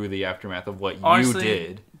through the aftermath of what Honestly, you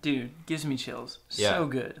did. Dude, gives me chills. Yeah. So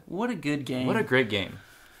good. What a good game. What a great game.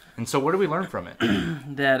 And so, what do we learn from it?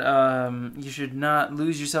 That you should not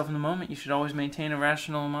lose yourself in the moment. You should always maintain a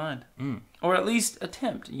rational mind, or at least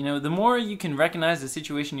attempt. You know, the more you can recognize the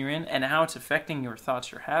situation you're in and how it's affecting your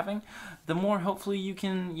thoughts you're having, the more hopefully you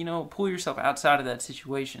can, you know, pull yourself outside of that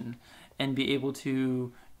situation and be able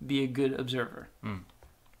to be a good observer.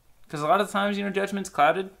 Because a lot of times, you know, judgment's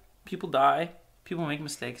clouded. People die. People make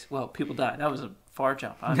mistakes. Well, people die. That was a far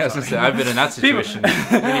jump. I'm sorry. I've been in that situation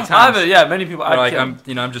many times. Many people.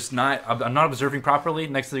 I'm not observing properly.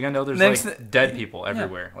 Next thing I know, there's dead people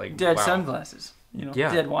everywhere. Like dead wow. sunglasses. You know,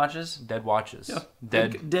 dead watches. Dead watches. Yeah.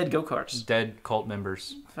 Dead go karts. Dead cult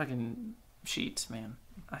members. Fucking sheets, man.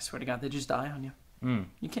 I swear to God, they just die on you.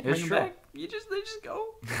 You can't It's bring them true. back. They just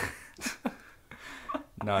go.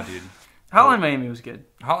 Nah, dude. Hotline Miami was good.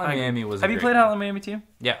 Hotline Miami was. Have you played Hotline Miami too?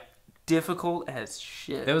 Yeah. Difficult as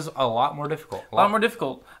shit. It was a lot more difficult. A lot more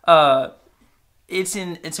difficult.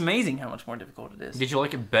 It's amazing how much more difficult it is. Did you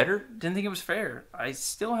like it better? Didn't think it was fair. I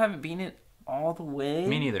still haven't beaten it all the way.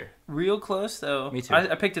 Me neither. Real close though. Me too.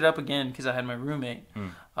 I picked it up again because I had my roommate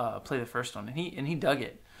play the first one, and he dug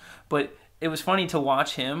it. But it was funny to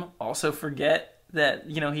watch him also forget that,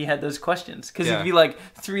 you know, he had those questions, because he'd be like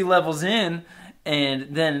 3 levels in.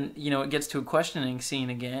 And then, you know, it gets to a questioning scene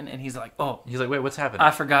again, and he's like, wait, what's happening? I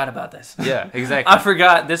forgot about this. Yeah, exactly. I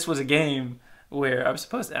forgot this was a game where I was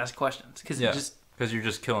supposed to ask questions. Because you're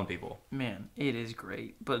just killing people. Man, it is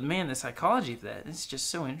great. But, man, the psychology of that is just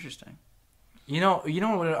so interesting. You know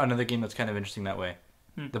what, another game that's kind of interesting that way?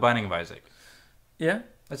 The Binding of Isaac. Yeah?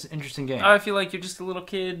 That's an interesting game. I feel like you're just a little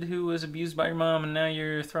kid who was abused by your mom, and now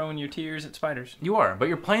you're throwing your tears at spiders. You are, but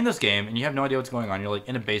you're playing this game, and you have no idea what's going on. You're like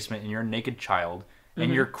in a basement, and you're a naked child,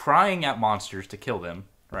 and you're crying at monsters to kill them,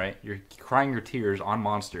 right? You're crying your tears on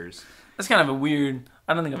monsters. That's kind of a weird...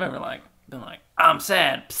 I don't think I've ever been like, I'm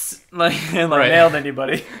sad, nailed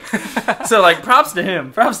anybody. So, like, props to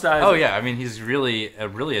him. Props to Isaac. Oh, yeah. I mean, he's really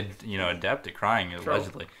adept at crying,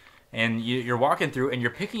 allegedly. And you're walking through, and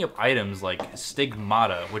you're picking up items like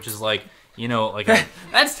stigmata, which is like, you know, like a...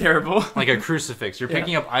 That's terrible. Like a crucifix. You're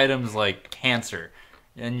picking up items like cancer,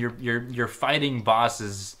 and you're fighting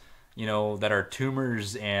bosses, you know, that are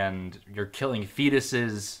tumors, and you're killing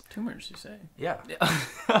fetuses. Tumors, you say? Yeah.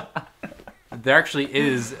 There actually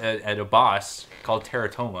is a boss called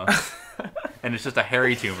Teratoma, and it's just a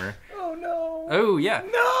hairy tumor. Oh no! Oh yeah.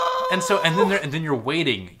 No. And then you're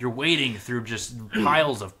waiting through just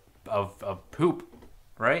piles of poop,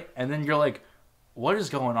 right? And then you're like, what is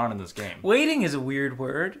going on in this game? Waiting is a weird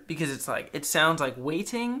word because it's like, it sounds like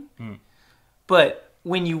waiting, but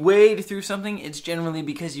when you wade through something, it's generally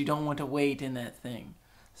because you don't want to wait in that thing.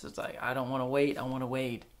 So it's like, I don't want to wait, I want to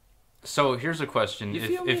wade. So here's a question: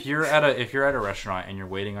 if you're at a restaurant and you're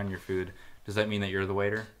waiting on your food, does that mean that you're the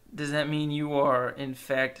waiter? Does that mean you are, in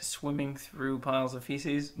fact, swimming through piles of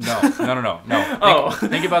feces? No. Think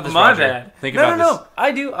Think about this, My Roger. bad. Think about this. No.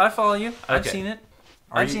 I do. I follow you. I've seen it.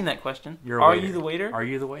 I've seen that question. You're a Are waiter. you the waiter? Are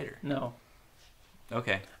you the waiter? No.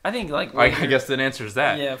 Okay. I think like. I guess that answers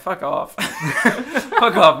that. Yeah, fuck off.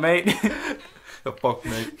 Fuck off, mate. The fuck,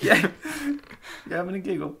 mate. Yeah. You're having a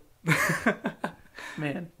giggle.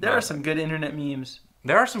 Man, there are some good internet memes.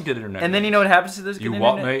 There are some good internet. And then you know what happens to those good internet?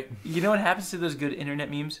 You what, mate? You know what happens to those good internet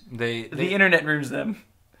memes? The internet ruins them.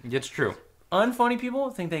 It's true. Unfunny people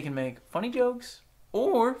think they can make funny jokes,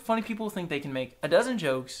 or funny people think they can make a dozen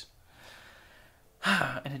jokes,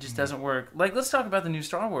 and it just doesn't work. Like, let's talk about the new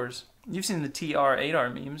Star Wars. You've seen the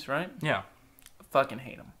TR-8R memes, right? Yeah. Fucking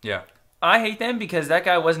hate them. Yeah. I hate them because that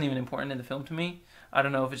guy wasn't even important in the film to me. I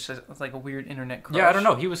don't know if it's just like a weird internet crush. Yeah, I don't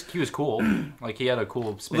know. He was cool. Like, he had a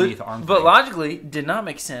cool spinny arm. But thing. logically, did not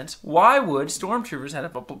make sense. Why would stormtroopers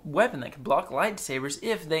have a weapon that could block lightsabers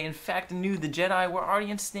if they in fact knew the Jedi were already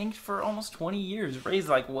extinct for almost 20 years? Ray's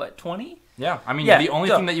like, what, 20? Yeah, I mean, the only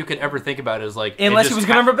thing that you could ever think about is like... Unless he was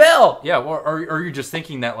going to rebel! Yeah, or you're just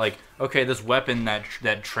thinking that like, okay, this weapon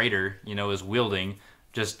that traitor, is wielding,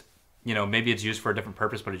 just, maybe it's used for a different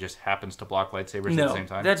purpose, but it just happens to block lightsabers at the same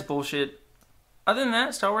time. That's bullshit. Other than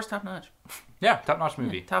that, Star Wars top notch. Yeah, top notch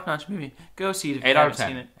movie. Yeah, top notch movie. Go see it if 8 you out haven't of 10.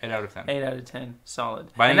 seen it. 8 out of 10. 8 out of 10.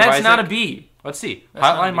 Solid. Binding and that's of not a Isaac? B. Let's see. That's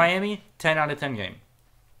not a Hotline B. Miami, 10 out of 10 game.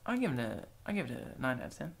 I give it a 9 out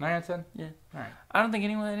of 10. 9 out of 10? Yeah. All right. I don't think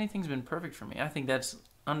anything's been perfect for me. I think that's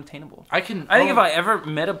unattainable. I think if I ever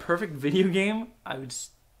met a perfect video game, I would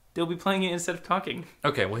still be playing it instead of talking.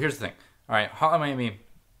 Okay, well, here's the thing. All right, Hotline Miami,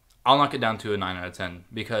 I'll knock it down to a 9 out of 10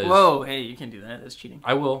 because... Whoa, hey, you can't do that. That's cheating.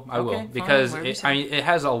 I will. Okay, because fine, it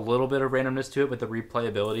has a little bit of randomness to it, but the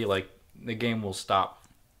replayability, like, the game will stop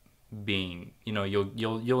being,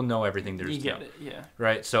 you'll know everything there's to know. It, yeah.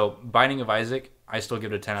 Right? So, Binding of Isaac, I still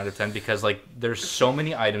give it a 10 out of 10 because, like, there's so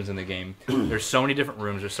many items in the game. There's so many different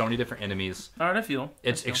rooms. There's so many different enemies. All right, I feel.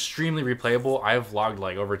 It's extremely replayable. I've logged,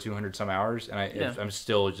 like, over 200 some hours, and I'm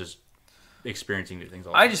still just experiencing new things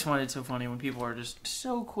all the time. I just find it so funny when people are just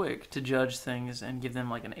so quick to judge things and give them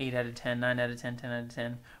like an 8 out of 10, 9 out of 10, 10 out of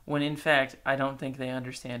 10, when in fact I don't think they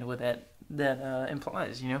understand what that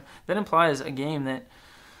implies, That implies a game that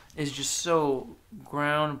is just so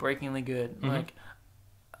groundbreakingly good. Mm-hmm. Like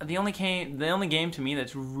the only game to me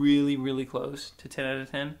that's really, really close to 10 out of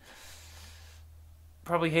 10,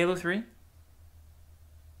 probably Halo 3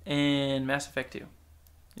 and Mass Effect 2.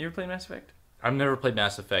 You ever played Mass Effect? I've never played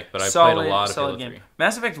Mass Effect, but I've played a lot of Halo 3.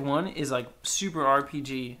 Mass Effect 1 is like super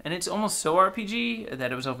RPG, and it's almost so RPG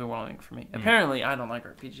that it was overwhelming for me. Apparently, I don't like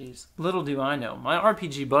RPGs. Little do I know. My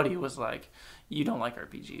RPG buddy was like, you don't like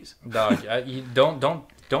RPGs. Dog, you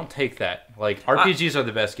don't take that. Like, RPGs are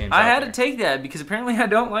the best games out there. I had to take that because apparently I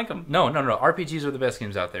don't like them. No. RPGs are the best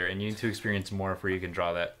games out there, and you need to experience more before you can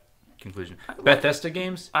draw that conclusion. Bethesda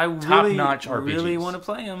games, top-notch RPGs. I really want to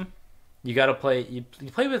play them. You gotta play. You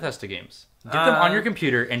play Bethesda games. Get them on your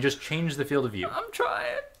computer and just change the field of view. I'm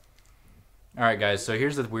trying. All right, guys. So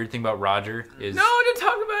here's the weird thing about Roger is no, don't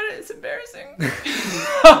talk about it. It's embarrassing.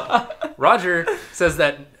 Roger says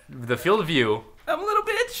that the field of view. I'm a little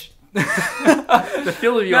bitch. The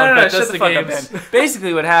field of view on Bethesda games.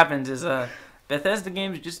 Basically, what happens is Bethesda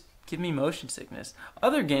games just give me motion sickness.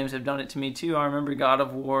 Other games have done it to me too. I remember God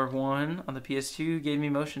of War 1 on the PS2 gave me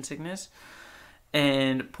motion sickness.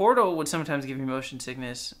 And Portal would sometimes give me motion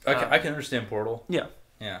sickness. I can understand Portal. Yeah.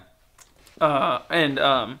 Yeah.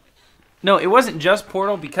 No, it wasn't just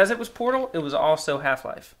Portal. Because it was Portal, it was also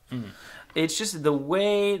Half-Life. Mm. It's just the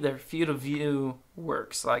way their field of view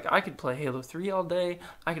works. Like, I could play Halo 3 all day.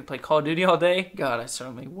 I could play Call of Duty all day. God, I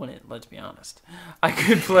certainly wouldn't, let's be honest. I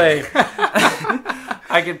could play...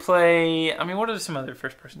 I mean, what are some other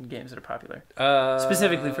first-person games that are popular?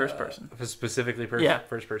 Specifically first-person.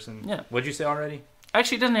 First-person? Yeah. What'd you say already?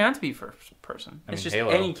 Actually, it doesn't have to be first-person. It's just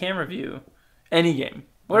Halo. Any camera view. Any game.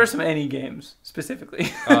 What are some any games, specifically?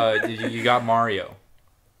 You got Mario.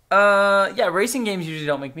 Yeah, racing games usually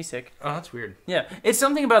don't make me sick. Oh, that's weird. Yeah, it's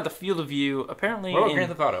something about the field of view. Apparently, what about Grand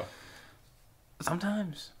Theft Auto?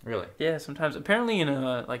 Sometimes. Really? Yeah, sometimes. Apparently, in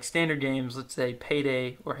like standard games, let's say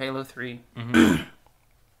Payday or Halo 3. Mm-hmm.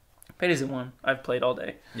 Payday's the one I've played all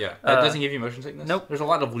day. Yeah, that doesn't give you motion sickness. Nope. There's a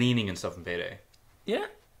lot of leaning and stuff in Payday. Yeah.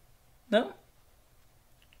 No.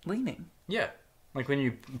 Leaning. Yeah. Like when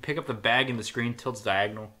you pick up the bag and the screen tilts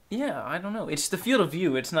diagonal. Yeah, I don't know. It's the field of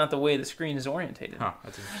view. It's not the way the screen is orientated. Huh,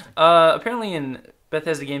 that's interesting. Apparently in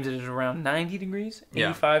Bethesda games it is around 90 degrees,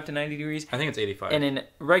 85 to 90 degrees. I think it's 85. And in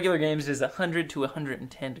regular games it is 100 to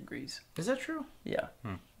 110 degrees. Is that true? Yeah.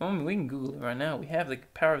 Well, I mean, we can Google it right now. We have the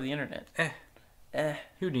power of the internet.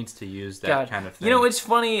 Who needs to use that kind of thing? You know, it's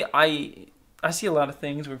funny. I see a lot of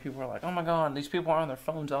things where people are like, "Oh my god, these people are on their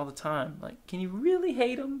phones all the time." Like, can you really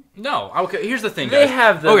hate them? No. Okay. Here's the thing, They guys.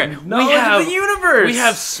 have the knowledge of the universe. We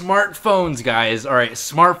have smartphones, guys. All right,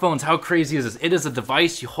 smartphones. How crazy is this? It is a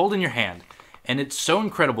device you hold in your hand, and it's so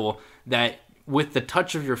incredible that with the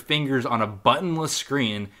touch of your fingers on a buttonless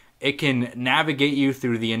screen, it can navigate you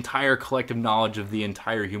through the entire collective knowledge of the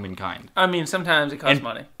entire humankind. I mean, sometimes it costs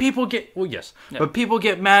money. People get but people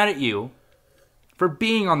get mad at you for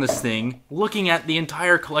being on this thing, looking at the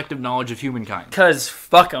entire collective knowledge of humankind. Cause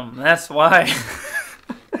fuck them. That's why.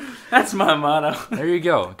 That's my motto. There you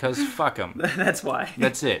go. Cause fuck them. That's why.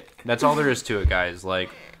 That's it. That's all there is to it, guys.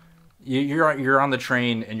 Like, you're on the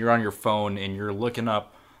train and you're on your phone and you're looking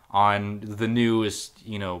up on the newest,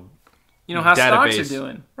 how database. stocks are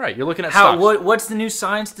doing. Right, you're looking at stocks. What's the new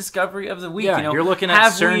science discovery of the week? Yeah, you're looking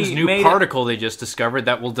at CERN's new particle they just discovered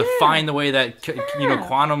that will define the way that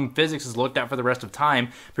quantum physics is looked at for the rest of time.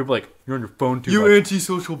 People are like, you're on your phone too much. You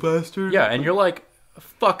antisocial bastard. Yeah, and you're like,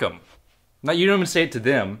 fuck them. Now, you don't even say it to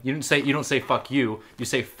them. You don't say fuck you. You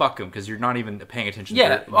say fuck them because you're not even paying attention.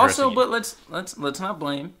 Yeah. To Also, but let's not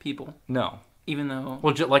blame people. No. Even though...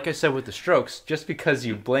 Well, like I said with the Strokes, just because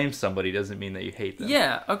you blame somebody doesn't mean that you hate them.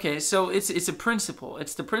 Yeah, okay, so it's a principle.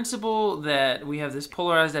 It's the principle that we have this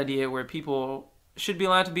polarized idea where people should be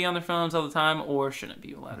allowed to be on their phones all the time or shouldn't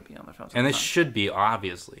be allowed to be on their phones all the time. And they should be,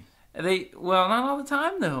 obviously. Well, not all the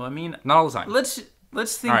time, though. I mean... Not all the time.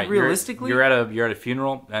 Let's think realistically. You're at a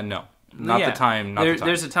funeral, and no. Not the time.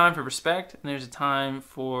 There's a time for respect, and there's a time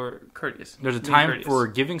for courteous. There's a time for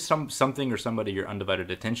giving something or somebody your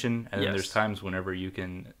undivided attention, and then there's times whenever you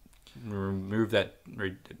can remove that.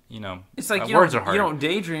 It's like you don't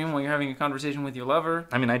daydream while you're having a conversation with your lover.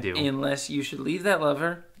 I mean, I do. Unless you should leave that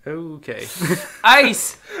lover. Okay.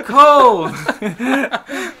 Ice cold.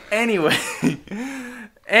 Anyway.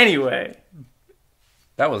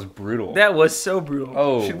 That was brutal. That was so brutal.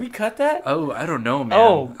 Oh. Should we cut that? Oh, I don't know, man.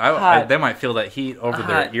 Oh, they might feel that heat over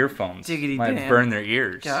their earphones. Diggity might damn. burn their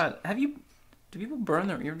ears. God, do people burn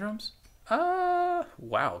their eardrums?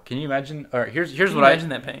 Wow. Can you imagine? All right, here's imagine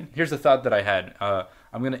that pain. Here's the thought that I had.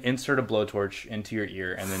 I'm gonna insert a blowtorch into your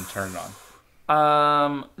ear and then turn it on.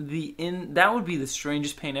 That would be the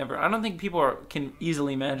strangest pain ever. I don't think people can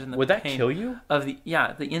easily imagine the pain. Would that kill you?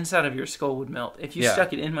 The inside of your skull would melt if you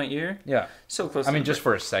stuck it in my ear. Yeah, so close. I mean, just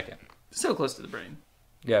for a second. So close to the brain.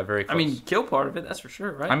 Yeah, very close. I mean, kill part of it. That's for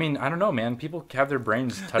sure, right? I mean, I don't know, man. People have their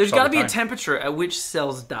brains touched. There's got to be a temperature at which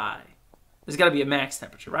cells die. There's got to be a max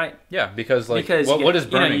temperature, right? Yeah, because what is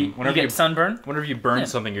burning? You get sunburn. Whenever you burn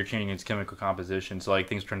something, you're changing its chemical composition, so like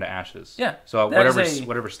things turn to ashes. Yeah. So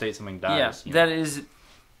whatever state something dies. Yeah, that is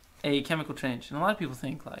a chemical change, and a lot of people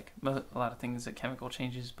think like a lot of things are chemical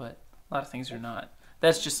changes, but a lot of things are not.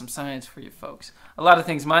 That's just some science for you folks. A lot of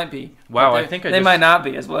things might be. Wow, they might not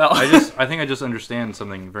be as well. I think I just understand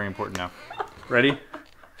something very important now. Ready?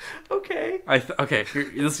 Okay. Okay.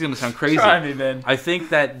 This is gonna sound crazy. Try me, man. I think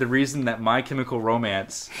that the reason that My Chemical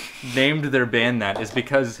Romance named their band that is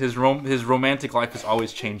because his romantic life is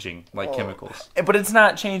always changing, like chemicals. But it's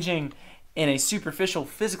not changing in a superficial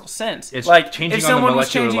physical sense. It's like changing if on the someone was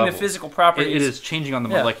molecular changing level. the physical properties. It is changing on the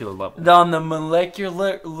molecular level. On the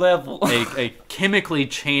molecular level. a chemically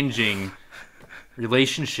changing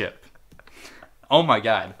relationship. Oh my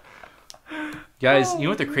god. Guys, you know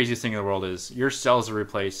what the craziest thing in the world is? Your cells are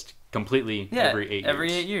replaced completely every 8 years.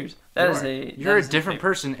 Every 8 years. You're a different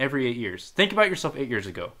person every 8 years. Think about yourself 8 years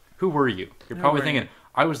ago. Who were you? You're probably thinking,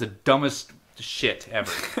 I was the dumbest shit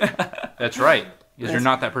ever. That's right. Because you're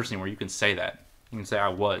not that person anymore. You can say that. You can say, I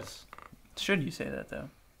was. Should you say that, though?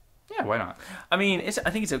 Yeah, why not? I mean, I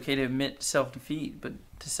think it's okay to admit self-defeat, but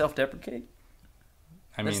to self-deprecate?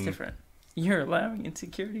 That's different. You're allowing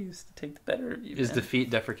insecurities to take the better of you. Is defeat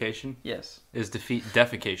defecation? Yes. Is defeat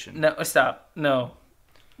defecation? No, stop. No.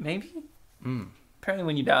 Maybe? Apparently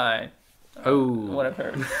when you die. What I've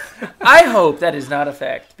heard. I hope that is not a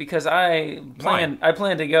fact, because I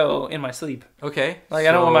plan to go in my sleep. Okay. Like,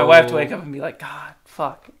 I don't want my wife to wake up and be like, God,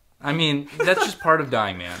 fuck. I mean, that's just part of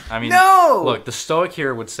dying, man. I mean, no! Look, the Stoic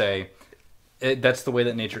here would say, that's the way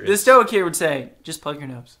that nature is. The Stoic here would say, just plug your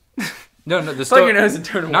nose. No, the plug your nose and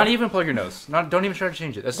turn away. Not even plug your nose. Don't even try to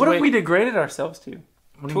change it. That's what have we degraded ourselves to?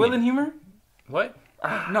 Toilet humor? What?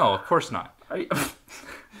 No, of course not.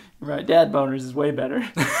 Right, dad boners is way better.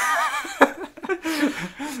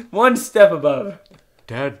 One step above.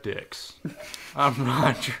 Dad dicks. I'm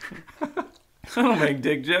not. I don't make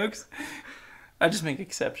dick jokes. I just make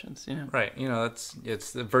exceptions, Right,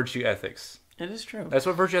 it's the virtue ethics. It is true. That's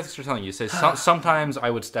what virtue ethics are telling you. Say sometimes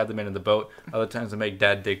I would stab the man in the boat. Other times I make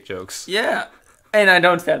dad dick jokes. Yeah. And I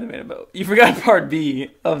don't stab the man in the boat. You forgot part B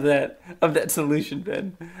of that solution,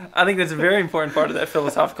 Ben. I think that's a very important part of that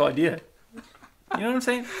philosophical idea. You know what I'm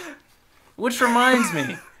saying? Which reminds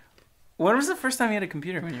me, when was the first time you had a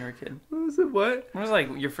computer when you were a kid? What was it? What? What was like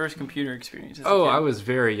your first computer experience? As a Oh, kid? I was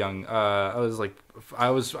very young. I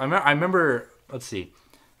remember. Let's see.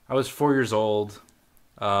 I was 4 years old.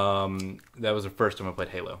 That was the first time I played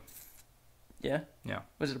Halo. Yeah? Yeah.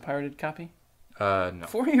 Was it a pirated copy? No.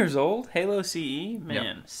 4 years old? Halo CE?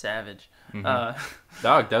 Man, Yep. savage. Mm-hmm.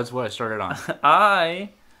 Dog, that's what I started on. I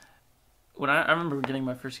remember getting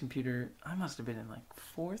my first computer, I must have been in like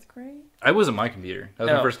 4th grade? It wasn't my computer. That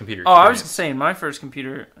was my first computer. Oh, I was saying my first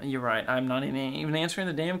computer, you're right. I'm not even answering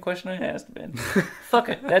the damn question I asked, Ben. Fuck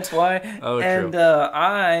it. That's why. Oh, and, true.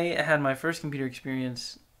 I had my first computer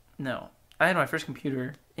experience. No. I had my first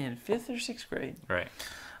computer in 5th or 6th grade. Right.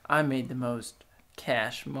 I made the most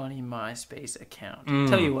Cash Money MySpace account.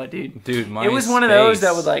 Tell you what, dude. Dude, MySpace. It was one of those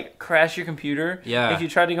that would like crash your computer if you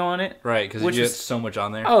tried to go on it. Right, because you get so much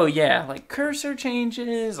on there. Oh, yeah. Like cursor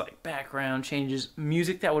changes, like background changes,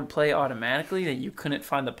 music that would play automatically that you couldn't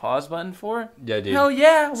find the pause button for. Yeah, dude. Hell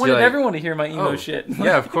yeah. I wanted everyone to hear my emo shit.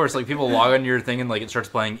 Yeah, of course. Like people log on your thing and like it starts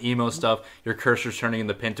playing emo stuff. Your cursor's turning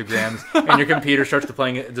into pentagrams, and your computer starts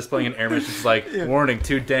displaying an error message. It's like, warning,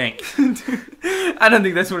 too dank. I don't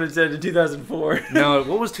think that's what it said in 2004. No,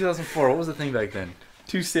 what was 2004? What was the thing back then?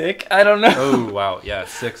 Too sick? I don't know. Oh, wow. Yeah,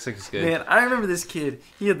 six is good. Man, I remember this kid.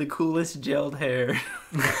 He had the coolest gelled hair.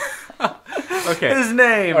 Okay. His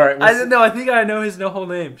name. All right. I think I know his whole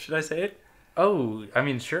name. Should I say it? Oh, I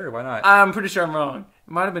mean, sure. Why not? I'm pretty sure I'm wrong.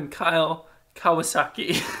 It might have been Kyle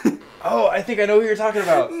Kawasaki. Oh, I think I know who you're talking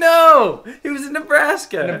about. No! He was in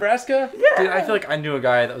Nebraska. Nebraska? Yeah. Dude, I feel like I knew a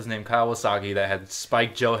guy that was named Kawasaki that had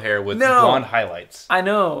spiked gel hair with blonde highlights. I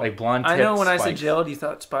know. Like blonde tips. I know when spikes. I said gelled, you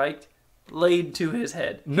thought spiked. Laid to his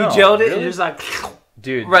head. No, he gelled it really? and just like...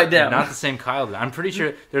 Dude, right down. Not the same Kyle. I'm pretty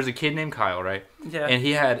sure there's a kid named Kyle, right? Yeah. And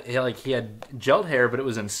he had gelled hair, but it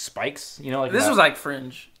was in spikes. You know, like this was like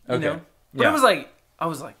fringe. You know? But it was like... I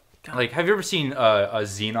was like... God. Like, have you ever seen a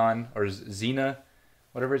Xenon or Xena,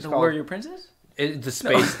 whatever it's The called? Warrior Princess? The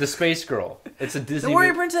space girl. It's a Disney. The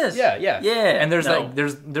Warrior Princess. Yeah. And there's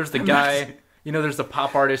there's the guy. You know, there's the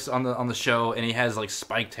pop artist on the show, and he has like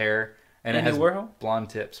spiked hair, and it has Warhol?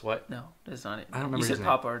 blonde tips. What? No, that's not it. I don't remember. You his said name.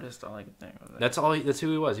 pop artist. All I could think of that. That's all. That's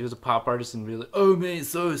who he was. He was a pop artist, and really, oh man,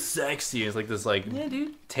 so sexy. It's like this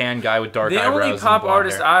dude. tan guy with dark The eyebrows. only and pop blonde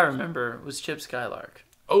artist hair. I remember was Chip Skylark.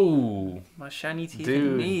 Oh, My shiny teeth dude,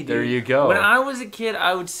 and me, dude. there you go. When I was a kid,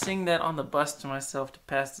 I would sing that on the bus to myself to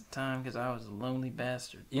pass the time because I was a lonely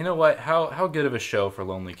bastard. You know what? How good of a show for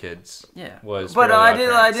lonely kids? Yeah. Was. But Fairly Odd I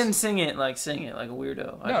Parents. didn't sing it like a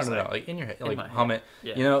weirdo. No, like in your head, like my head. hum it.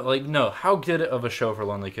 Yeah. You know, like no. How good of a show for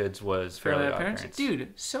lonely kids was Fairly Odd Parents?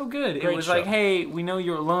 Dude, so good. Great It was show. like, hey, we know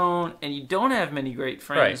you're alone and you don't have many great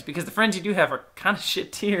friends Right. because the friends you do have are kind of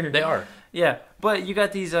shit tier. They are. Yeah, but you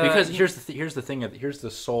got these. Because here's the thing. Here's the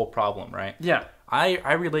sole problem, right? Yeah.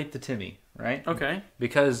 I relate to Timmy, right? Okay.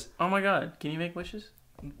 Because Oh my God, can you make wishes?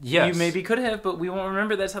 yes, You maybe could have, but we won't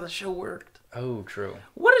remember. That's how the show worked. Oh, true.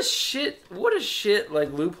 What a shit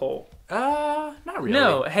like loophole. Not really.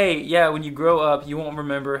 No, hey, yeah, when you grow up, you won't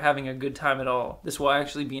remember having a good time at all. This will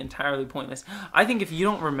actually be entirely pointless. I think if you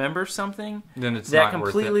don't remember something, Then it's that not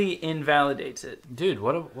worth completely invalidates it. it. Dude,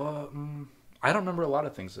 I don't remember a lot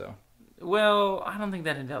of things though. Well, I don't think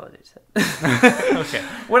that invalidates it. Okay.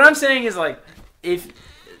 What I'm saying is, like, if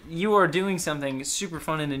you are doing something super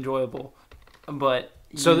fun and enjoyable, but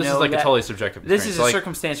So this is like a totally subjective this experience. is a Like,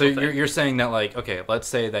 circumstantial So thing. you're saying that like, okay, let's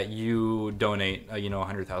say that you donate,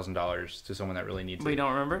 $100,000 to someone that really needs But you it,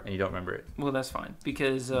 don't remember? and you don't remember it. Well, that's fine,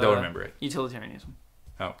 because... Don't remember it. Utilitarianism.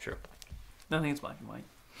 Oh, true. Nothing's black and white.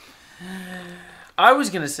 I was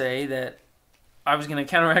going to say that... I was going to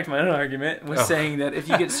counteract my own argument with saying that if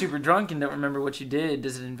you get super drunk and don't remember what you did,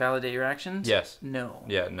 does it invalidate your actions? Yes. No.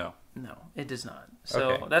 Yeah, no. No, it does not. So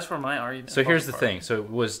Okay. that's where my argument So here's the falls thing. So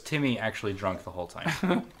was Timmy actually drunk the whole time?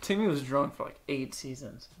 apart. Timmy was drunk for like 8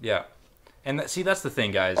 seasons. Yeah. And that's the thing,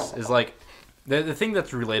 guys, is like the thing that's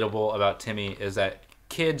relatable about Timmy is that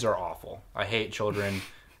kids are awful. I hate children,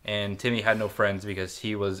 and Timmy had no friends because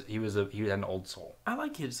he had an old soul. I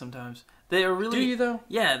like kids sometimes. They are really... Do you though?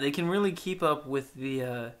 Yeah, they can really keep up with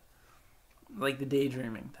the like the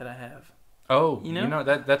daydreaming that I have. Oh, You know?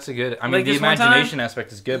 that's a good. I mean, Like the this one imagination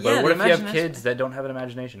aspect is good, but Yeah, what the if you have imagination kids that don't have an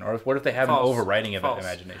imagination, or what if they have False. an overriding of an False.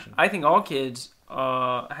 imagination? I think all kids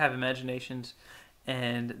have imaginations,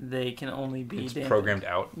 and they can only be It's dampened. programmed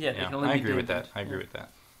out. Yeah, they can only I be agree with that. dampened. I agree Yeah. with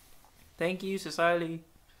that. Thank you, society.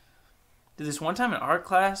 Did this one time in art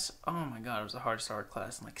class? Oh my God, it was the hardest art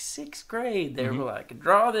class in like 6th grade. They were like,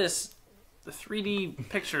 draw this the 3D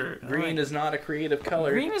picture. Green is not a creative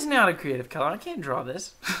color. Green is not a creative color. I can't draw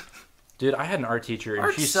this. Dude, I had an art teacher, and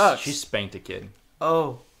Art she sucks. she spanked a kid.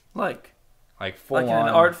 Oh, like Full in on.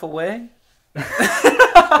 an artful way?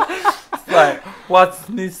 Like, what's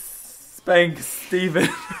this spank, Steven?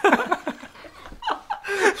 She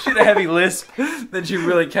had a heavy lisp that she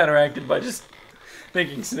really counteracted by just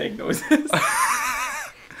making snake noises.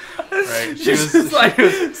 Right. She was just like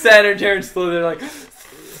sat her chair and slowly they're like.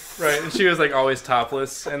 Right, and she was like always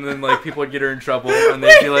topless, and then like people would get her in trouble, and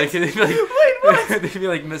they'd be like, Wait, what? they'd be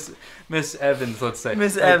like Miss Evans, let's say,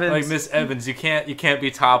 Miss like, Evans, like Miss Evans, you can't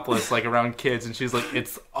be topless like around kids, and she's like,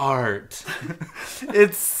 it's art,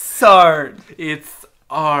 it's art, it's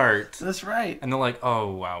art. That's right. And they're like,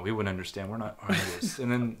 oh wow, we wouldn't understand, we're not artists.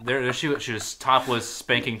 And then there she was topless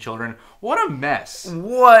spanking children. What a mess!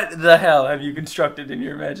 What the hell have you constructed in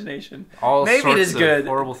your imagination? All Maybe sorts it is of good.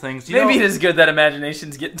 horrible things. Maybe it is good that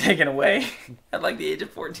imaginations get taken away at like the age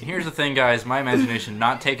of 14. Here's the thing, guys. My imagination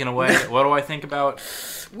not taken away. What do I think about?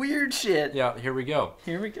 Weird shit. Yeah, here we go.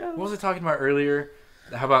 Here we go. What was I talking about earlier?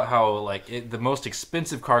 How about how like the most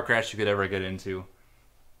expensive car crash you could ever get into?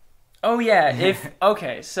 Oh yeah,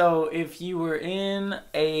 so if you were in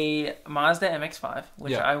a Mazda MX-5,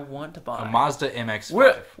 which I want to buy, A Mazda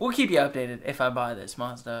MX-5. we'll keep you updated if I buy this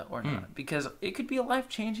Mazda or not, because it could be a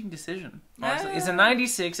life-changing decision. Mazda is a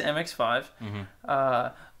 '96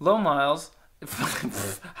 MX-5, low miles,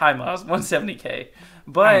 high miles, 170K.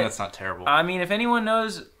 But I mean, that's not terrible. I mean, if anyone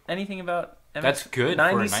knows anything about that's good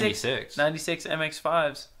for a 96. 96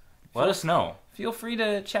 MX-5s, let us know. Feel free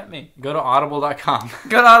to chat me. Go to audible.com.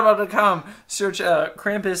 Go to audible.com. Search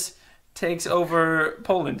Krampus takes over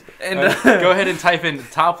Poland. And go ahead and type in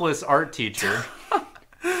topless art teacher.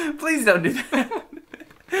 Please don't do that.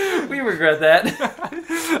 We regret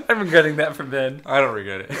that. I'm regretting that for Ben. I don't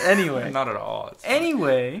regret it. Anyway. Not at all.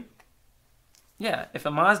 Anyway. Yeah, if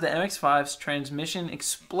a Mazda MX-5's transmission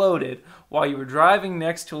exploded while you were driving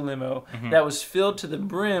next to a limo that was filled to the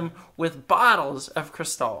brim with bottles of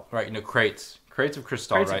Cristal. Right, crates. Crates of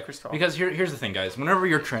Cristal, right? Of Cristal. Because here's the thing, guys. Whenever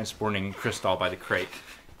you're transporting Cristal by the crate,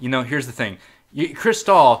 here's the thing.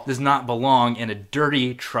 Cristal does not belong in a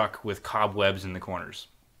dirty truck with cobwebs in the corners.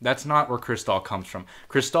 That's not where Cristal comes from.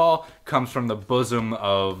 Cristal comes from the bosom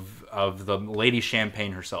of the Lady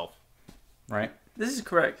Champagne herself, right? This is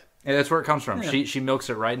correct. And that's where it comes from. Yeah. She milks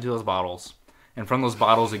it right into those bottles. And from those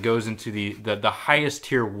bottles, it goes into the highest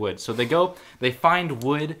tier wood. So they find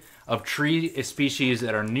wood of tree species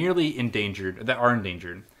that are nearly endangered,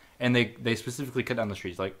 and they specifically cut down the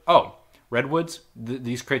trees. Like, oh, redwoods?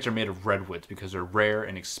 These crates are made of redwoods because they're rare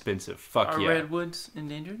and expensive. Fuck yeah. Are redwoods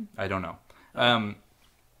endangered? I don't know.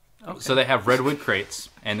 Okay. So they have redwood crates,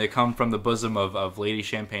 and they come from the bosom of Lady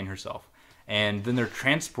Champagne herself. And then they're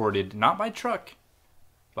transported, not by truck,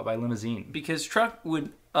 but by limousine. Because truck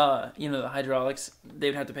would, the hydraulics, they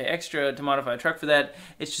would have to pay extra to modify a truck for that.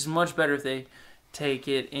 It's just much better if they take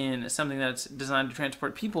it in something that's designed to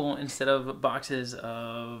transport people instead of boxes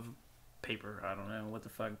of paper. I don't know what the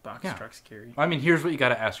fuck box trucks carry. I mean, here's what you got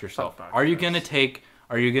to ask yourself: Are you gonna take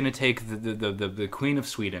the Queen of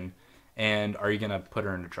Sweden, and are you gonna put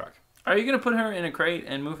her in a truck? Are you gonna put her in a crate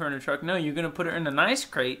and move her in a truck? No, you're gonna put her in a nice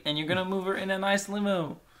crate and you're gonna move her in a nice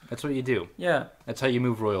limo. That's what you do. Yeah. That's how you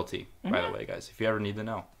move royalty, by the way, guys, if you ever need to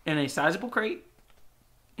know. In a sizable crate,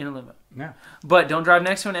 in a limo. Yeah. But don't drive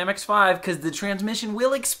next to an MX-5 because the transmission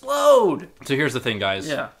will explode. So here's the thing, guys.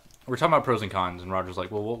 Yeah. We're talking about pros and cons, and Roger's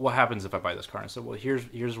like, well, what happens if I buy this car? And I said, well,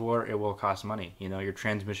 here's where it will cost money. Your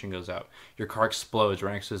transmission goes out. Your car explodes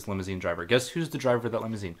right next to this limousine driver. Guess who's the driver of that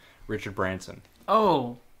limousine? Richard Branson.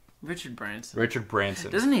 Oh, Richard Branson. Richard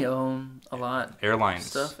Branson. Doesn't he own a lot? Airlines.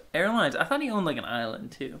 Stuff. Airlines. I thought he owned like an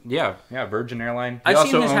island too. Yeah, Virgin Airline. I've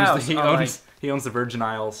seen his house. He owns the Virgin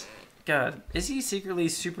Isles. God, is he secretly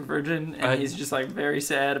super virgin and he's just like very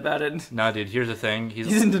sad about it? Nah, dude. Here's the thing.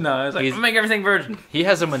 He's in denial. He's like, I'm gonna make everything virgin. He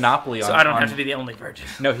has a monopoly on. So I don't have to be the only virgin.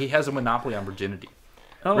 No, he has a monopoly on virginity.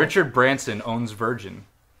 Oh. Richard Branson owns Virgin.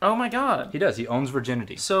 Oh my God. He does. He owns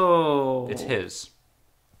virginity. So it's his.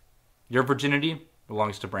 Your virginity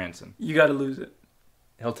belongs to Branson. You got to lose it.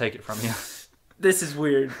 He'll take it from you. This is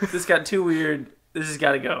weird. This got too weird. This has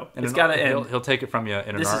got to go. It's got to end. He'll take it from you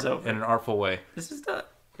in an artful way. This is done.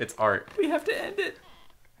 It's art. We have to end it.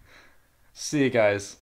 See you guys.